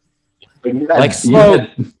fast, You like had slow.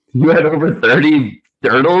 you had over 30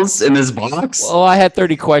 turtles in this box, Well, I had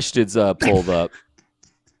 30 questions pulled up.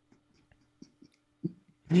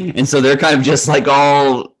 and so they're kind of just like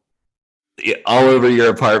all over your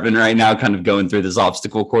apartment right now, kind of going through this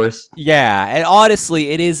obstacle course. Yeah, and honestly,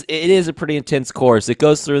 it is a pretty intense course. It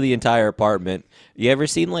goes through the entire apartment. You ever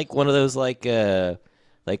seen like one of those like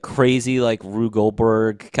crazy like Rube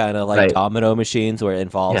Goldberg kind of like Right. domino machines where it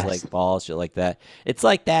involves Yes. like balls, shit like that? It's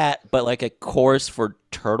like that, but like a course for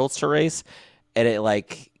turtles to race, and it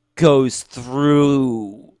like goes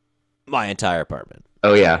through my entire apartment.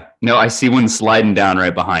 Oh yeah. No, I see one sliding down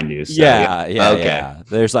right behind you. So yeah. Yeah, yeah, Okay. yeah.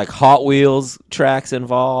 There's like Hot Wheels tracks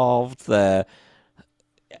involved. I'm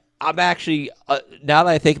actually, now that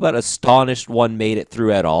I think about it, astonished one made it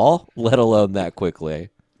through at all, let alone that quickly.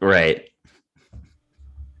 Right.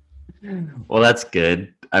 Well, that's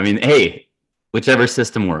good. I mean, hey, whichever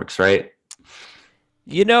system works, right?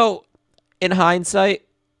 You know, in hindsight,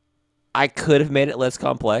 I could have made it less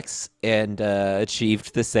complex and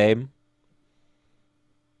achieved the same.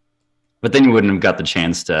 But then you wouldn't have got the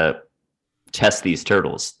chance to test these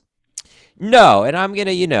turtles. No, and I'm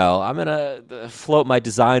gonna float my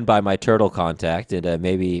design by my turtle contact, and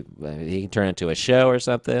maybe he can turn it into a show or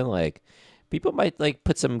something. Like people might like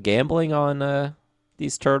put some gambling on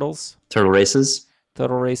these Turtle races.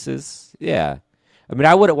 turtle races. Yeah, I mean,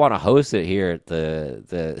 I wouldn't want to host it here at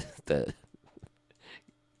the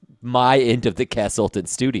my end of the Castleton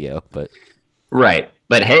studio, but Right.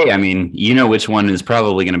 But hey, I mean, you know which one is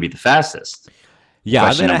probably going to be the fastest. yeah,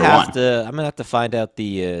 Question number one. I'm gonna have to find out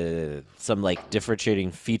the some like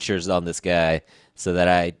differentiating features on this guy so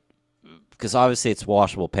that because obviously it's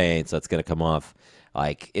washable paint, so it's gonna come off.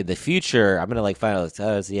 Like in the future, I'm gonna like find out, like,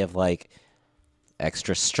 does he have like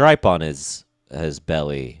extra stripe on his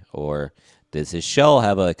belly, or does his shell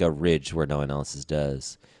have like a ridge where no one else's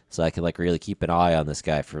does? So I can like really keep an eye on this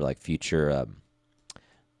guy for like future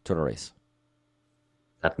turtle race.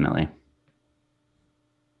 Definitely.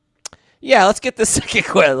 Yeah, let's get the second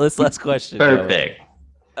question. Let's last question. going. Perfect.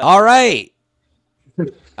 All right.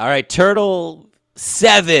 All right. Turtle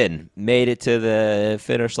 7 made it to the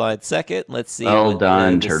finish line second. Let's see Well what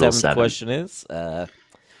done, the Turtle seventh 7. question is.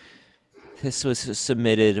 This was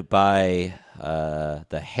submitted by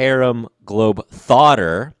the Harem Globe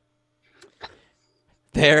Thotter.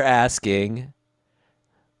 They're asking,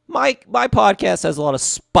 my podcast has a lot of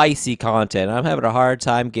spicy content. I'm having a hard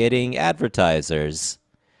time getting advertisers.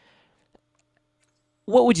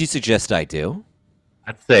 What would you suggest I do?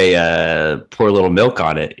 I'd say pour a little milk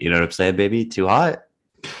on it. You know what I'm saying, baby? Too hot?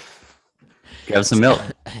 Grab some milk.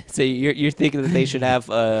 So you're thinking that they should have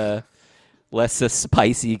less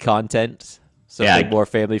spicy content, something Yeah. more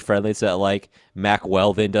family friendly, so that like Mac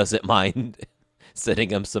Weldon doesn't mind sending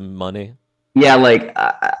them some money. Yeah, like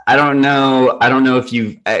I don't know. I don't know if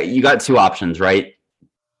you got two options, right?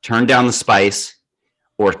 Turn down the spice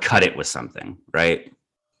or cut it with something, right?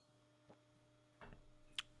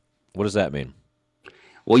 What does that mean?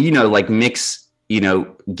 Well, like mix, get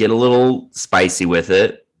a little spicy with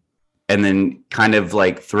it and then kind of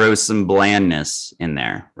like throw some blandness in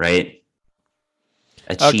there, right?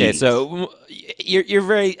 A Okay, cheese. so you're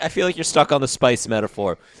very. I feel like you're stuck on the spice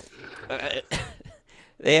metaphor. Uh,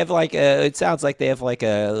 they have like it sounds like they have like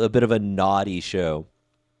a bit of a naughty show.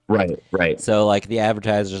 Right. So like the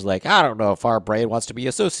advertiser's like, I don't know if our brand wants to be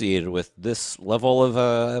associated with this level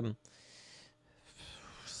of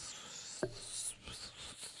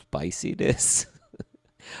spiciness,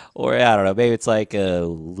 or I don't know. Maybe it's like I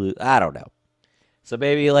don't know. So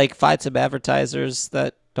maybe like find some advertisers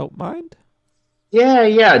that don't mind.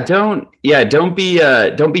 Don't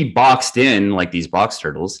be boxed in like these box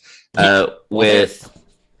turtles. Well, With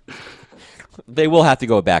they will have to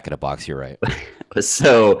go back in a box. You're right.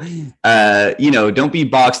 So, don't be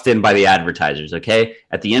boxed in by the advertisers. Okay.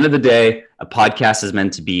 At the end of the day, a podcast is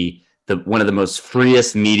meant to be one of the most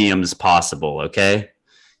freest mediums possible. Okay.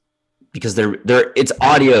 Because it's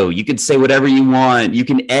audio. You can say whatever you want. You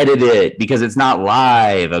can edit it because it's not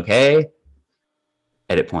live. Okay.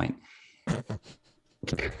 Edit point.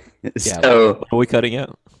 Yeah. So What are we cutting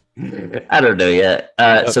out? I don't know yet.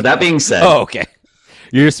 So that being said, Oh, okay.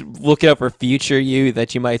 You're just looking up for future you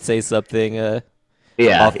that you might say something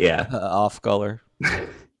off color.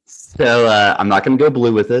 So I'm not going to go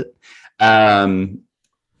blue with it.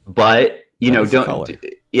 But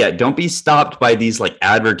don't be stopped by these like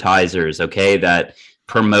advertisers, okay, that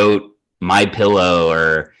promote My Pillow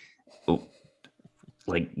or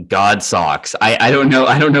like God socks. I don't know.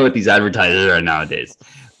 I don't know what these advertisers are nowadays,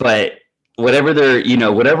 but whatever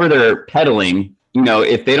they're peddling,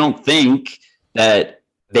 if they don't think that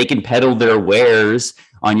they can peddle their wares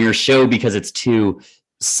on your show because it's too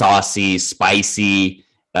saucy, spicy,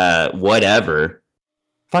 whatever,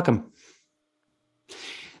 fuck them.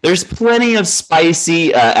 There's plenty of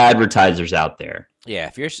spicy advertisers out there. Yeah,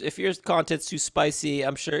 if your content's too spicy,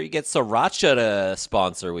 I'm sure you get Sriracha to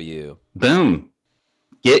sponsor with you. Boom.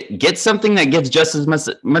 Get something that gives just as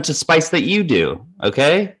much a spice that you do.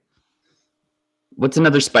 Okay. What's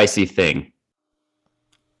another spicy thing?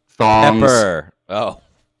 Thongs. Pepper. Oh.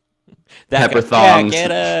 Pepper thongs.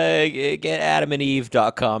 Yeah, get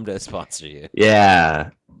adamandeve.com to sponsor you.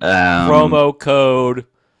 Yeah. Promo code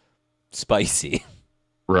spicy.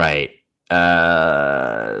 Right.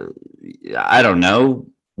 I don't know.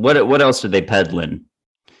 What else are they peddling?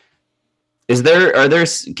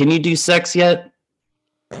 Can you do sex yet?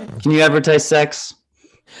 Can you advertise sex?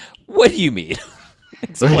 What do you mean?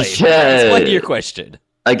 Explain your question.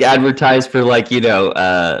 Like advertise for like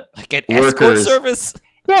an escort service?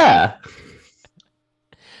 Yeah.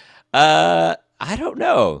 I don't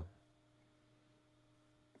know.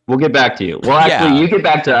 We'll get back to you. Well, actually, you get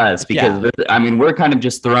back to us because we're kind of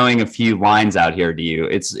just throwing a few lines out here to you.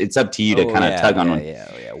 It's up to you to kind of tug on one.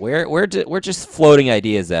 Yeah. We're just floating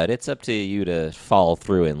ideas out. It's up to you to follow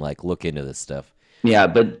through and like look into this stuff. Yeah,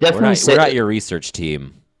 but definitely we're not your research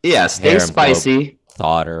team. Yeah, stay spicy.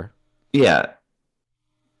 Thotter. Yeah.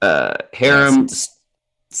 Harem,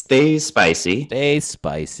 stay spicy. Stay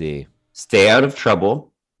spicy. Stay out of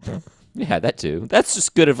trouble. Yeah, that too. That's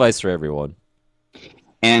just good advice for everyone.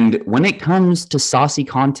 And when it comes to saucy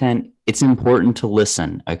content, it's important to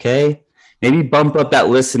listen, okay? Maybe bump up that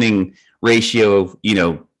listening ratio,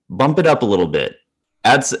 bump it up a little bit.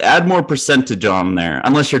 Add more percentage on there,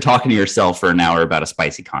 unless you're talking to yourself for an hour about a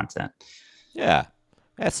spicy content. Yeah.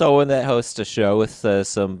 That's someone that hosts a show with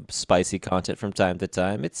some spicy content from time to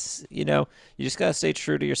time. It's, you just got to stay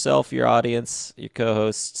true to yourself, your audience, your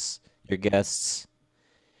co-hosts, your guests.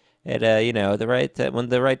 And, when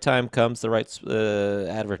the right time comes, the right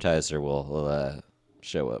advertiser will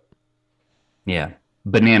show up. Yeah.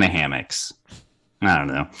 Banana hammocks. I don't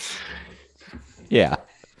know. Yeah.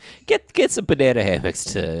 Get some banana hammocks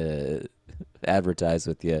to advertise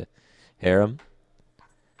with you, Harem.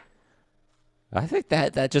 I think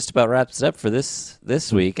that just about wraps it up for this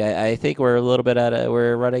week. I think we're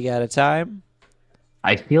we're running out of time.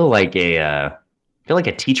 I feel like a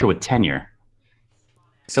teacher with tenure.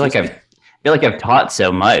 I feel like I've taught so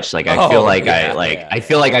much. Like I feel like I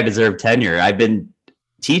feel like I deserve tenure. I've been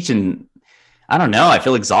teaching. I don't know. I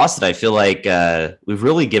feel exhausted. I feel like we've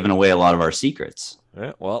really given away a lot of our secrets.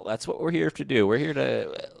 Well, that's what we're here to do. We're here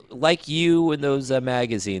to, like you in those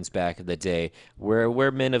magazines back in the day.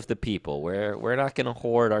 We're men of the people. We're not going to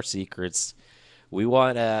hoard our secrets. We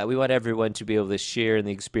want everyone to be able to share in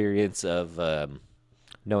the experience of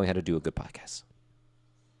knowing how to do a good podcast.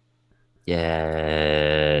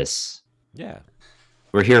 Yes. Yeah.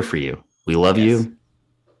 We're here for you. We love you.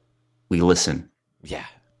 We listen. Yeah.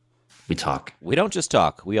 We talk. We don't just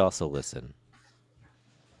talk. We also listen.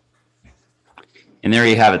 And there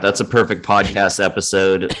you have it. That's a perfect podcast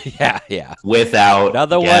episode. Yeah. Without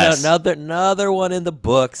another one in the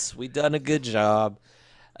books. We've done a good job.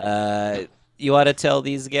 You want to tell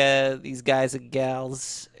these guys and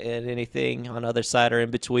gals and anything on the other side or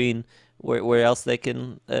in between where else they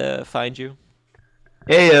can find you?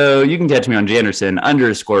 Heyo, you can catch me on Janderson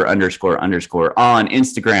 ___ on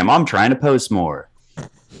Instagram. I'm trying to post more.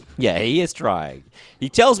 Yeah, he is trying. He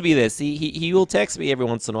tells me this. He will text me every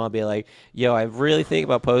once in a while and be like, yo, I really think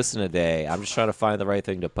about posting today. I'm just trying to find the right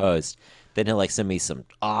thing to post. Then he'll send me some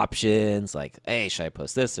options like, hey, should I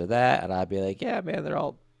post this or that? And I'd be like, yeah, man,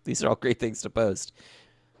 these are all great things to post.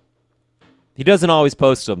 He doesn't always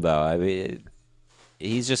post them though. I mean,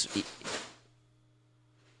 he's just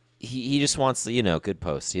he just wants good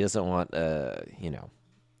posts. He doesn't want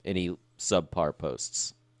any subpar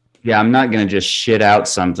posts. Yeah, I'm not gonna just shit out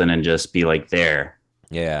something and just be like there.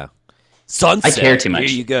 Yeah. I care Sunset. too Here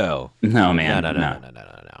much. you go. No, No, man, no, no, no, no. no, no,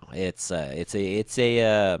 no, no. It's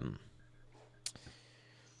a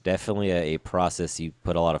definitely a process you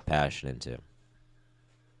put a lot of passion into.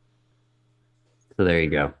 So there you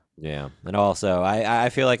go. Yeah, and also I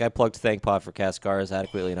feel like I plugged Thank Pod for Cast Cars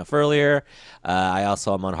adequately enough earlier. I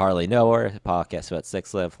also am on Harley Knower, a podcast about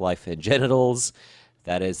sex, life, and genitals.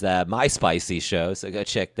 That is my spicy show, so go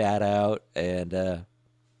check that out. And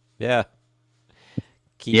yeah,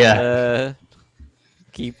 keep Yeah. uh,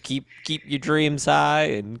 keep your dreams high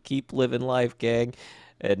and keep living life, gang.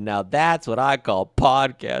 And now that's what I call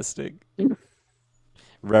podcasting.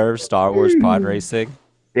 Rev Star Wars pod racing.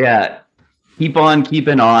 Yeah. Keep on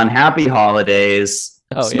keeping on. Happy holidays.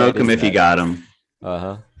 Oh yeah, it Smoke them is if you that. got them. Uh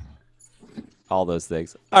huh. All those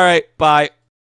things. All right, bye.